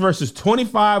 mongoose versus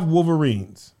 25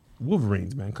 wolverines.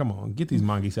 Wolverines, man. Come on. Get these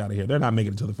mongoose out of here. They're not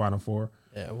making it to the Final Four.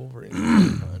 Yeah,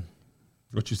 Wolverine.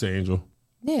 What you say, Angel?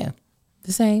 Yeah,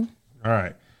 the same. All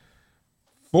right.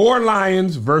 4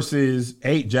 lions versus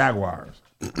 8 jaguars.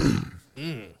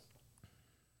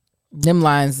 Them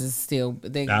lions is still.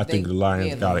 I think the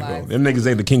lions got to go. lions. Them niggas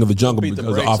ain't the king of the jungle Beat the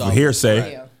because brakes off of off.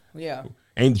 hearsay. Yeah.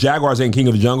 Ain't Jaguars ain't king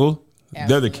of the jungle.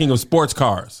 They're the king of sports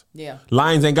cars. Yeah.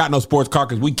 Lions ain't got no sports car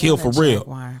because we kill for real.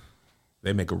 Jaguar.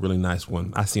 They make a really nice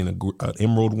one. I seen an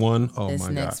emerald one. Oh That's my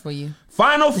next god! for you.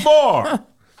 Final 4: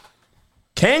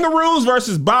 Kangaroos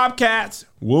versus Bobcats.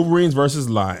 Wolverines versus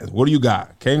Lions. What do you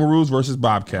got? Kangaroos versus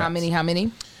Bobcats. How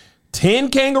many? 10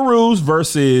 kangaroos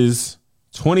versus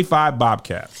 25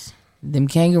 Bobcats. Them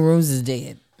kangaroos is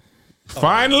dead.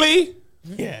 Finally,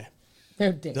 Yeah.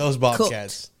 They're dead. Those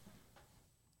bobcats.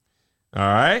 all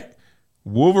right.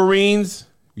 Wolverines.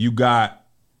 You got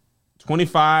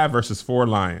 25 versus 4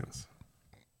 lions.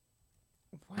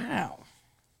 Wow.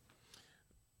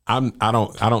 I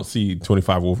don't see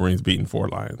 25 Wolverines beating 4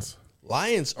 lions.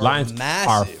 Lions are Lions massive.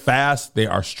 are fast. They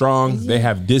are strong. They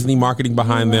have Disney marketing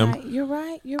behind them. You're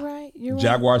right.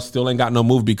 Jaguars still ain't got no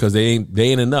movie because they ain't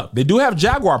enough. They do have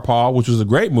Jaguar Paw, which was a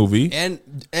great movie. And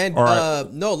All right.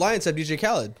 no, Lions have DJ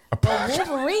Khaled.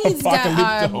 Wolverines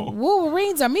Apocalypto.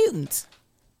 Wolverines are mutants.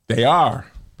 They are,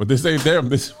 but this ain't them.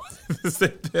 This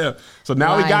ain't them. So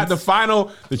now we got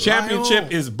Lions. the championship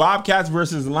Lions. is Bobcats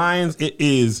versus Lions. It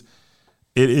is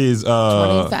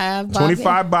 25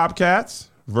 25 Bobcats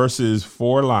versus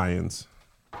 4 Lions.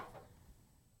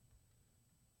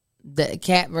 The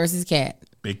cat versus cat.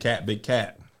 Big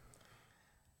cat.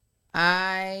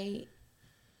 I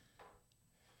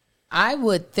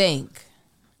would think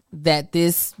that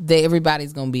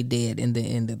everybody's gonna be dead in the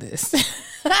end of this.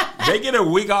 They get a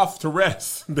week off to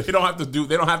rest. They don't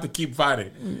have to keep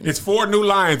fighting. It's 4 new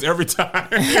lions every time.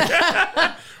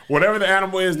 Whatever the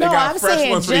animal is, they got I'm fresh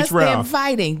saying ones for each just them round.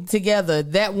 fighting together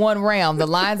that one round, the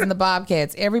lions and the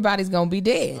bobcats, everybody's gonna be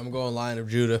dead. I'm going Lion of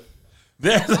Judah.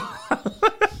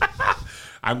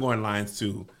 I'm going Lions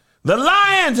too. The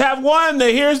Lions have won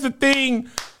the Here's the Thing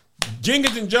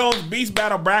Jenkins and Jones Beast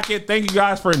Battle Bracket. Thank you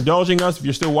guys for indulging us. If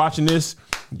you're still watching this,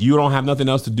 you don't have nothing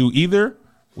else to do either.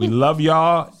 We love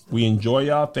y'all. We enjoy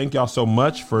y'all. Thank y'all so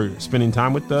much for spending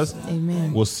time with us.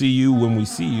 Amen. We'll see you when we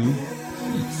see you.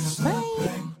 Bye.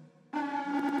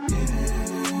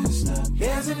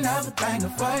 Here's another banger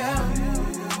for ya.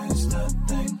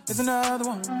 Here's another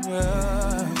one.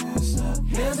 Yeah.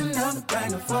 Here's another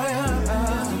banger for you.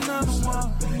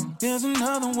 Here's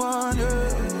another one.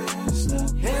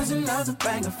 Here's another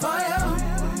banger for you.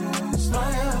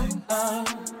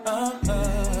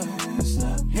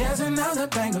 Here's another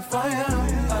banger for you.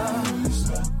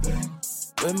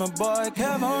 With my boy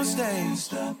Kev on stage,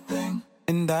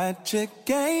 and that chick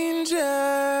Angel.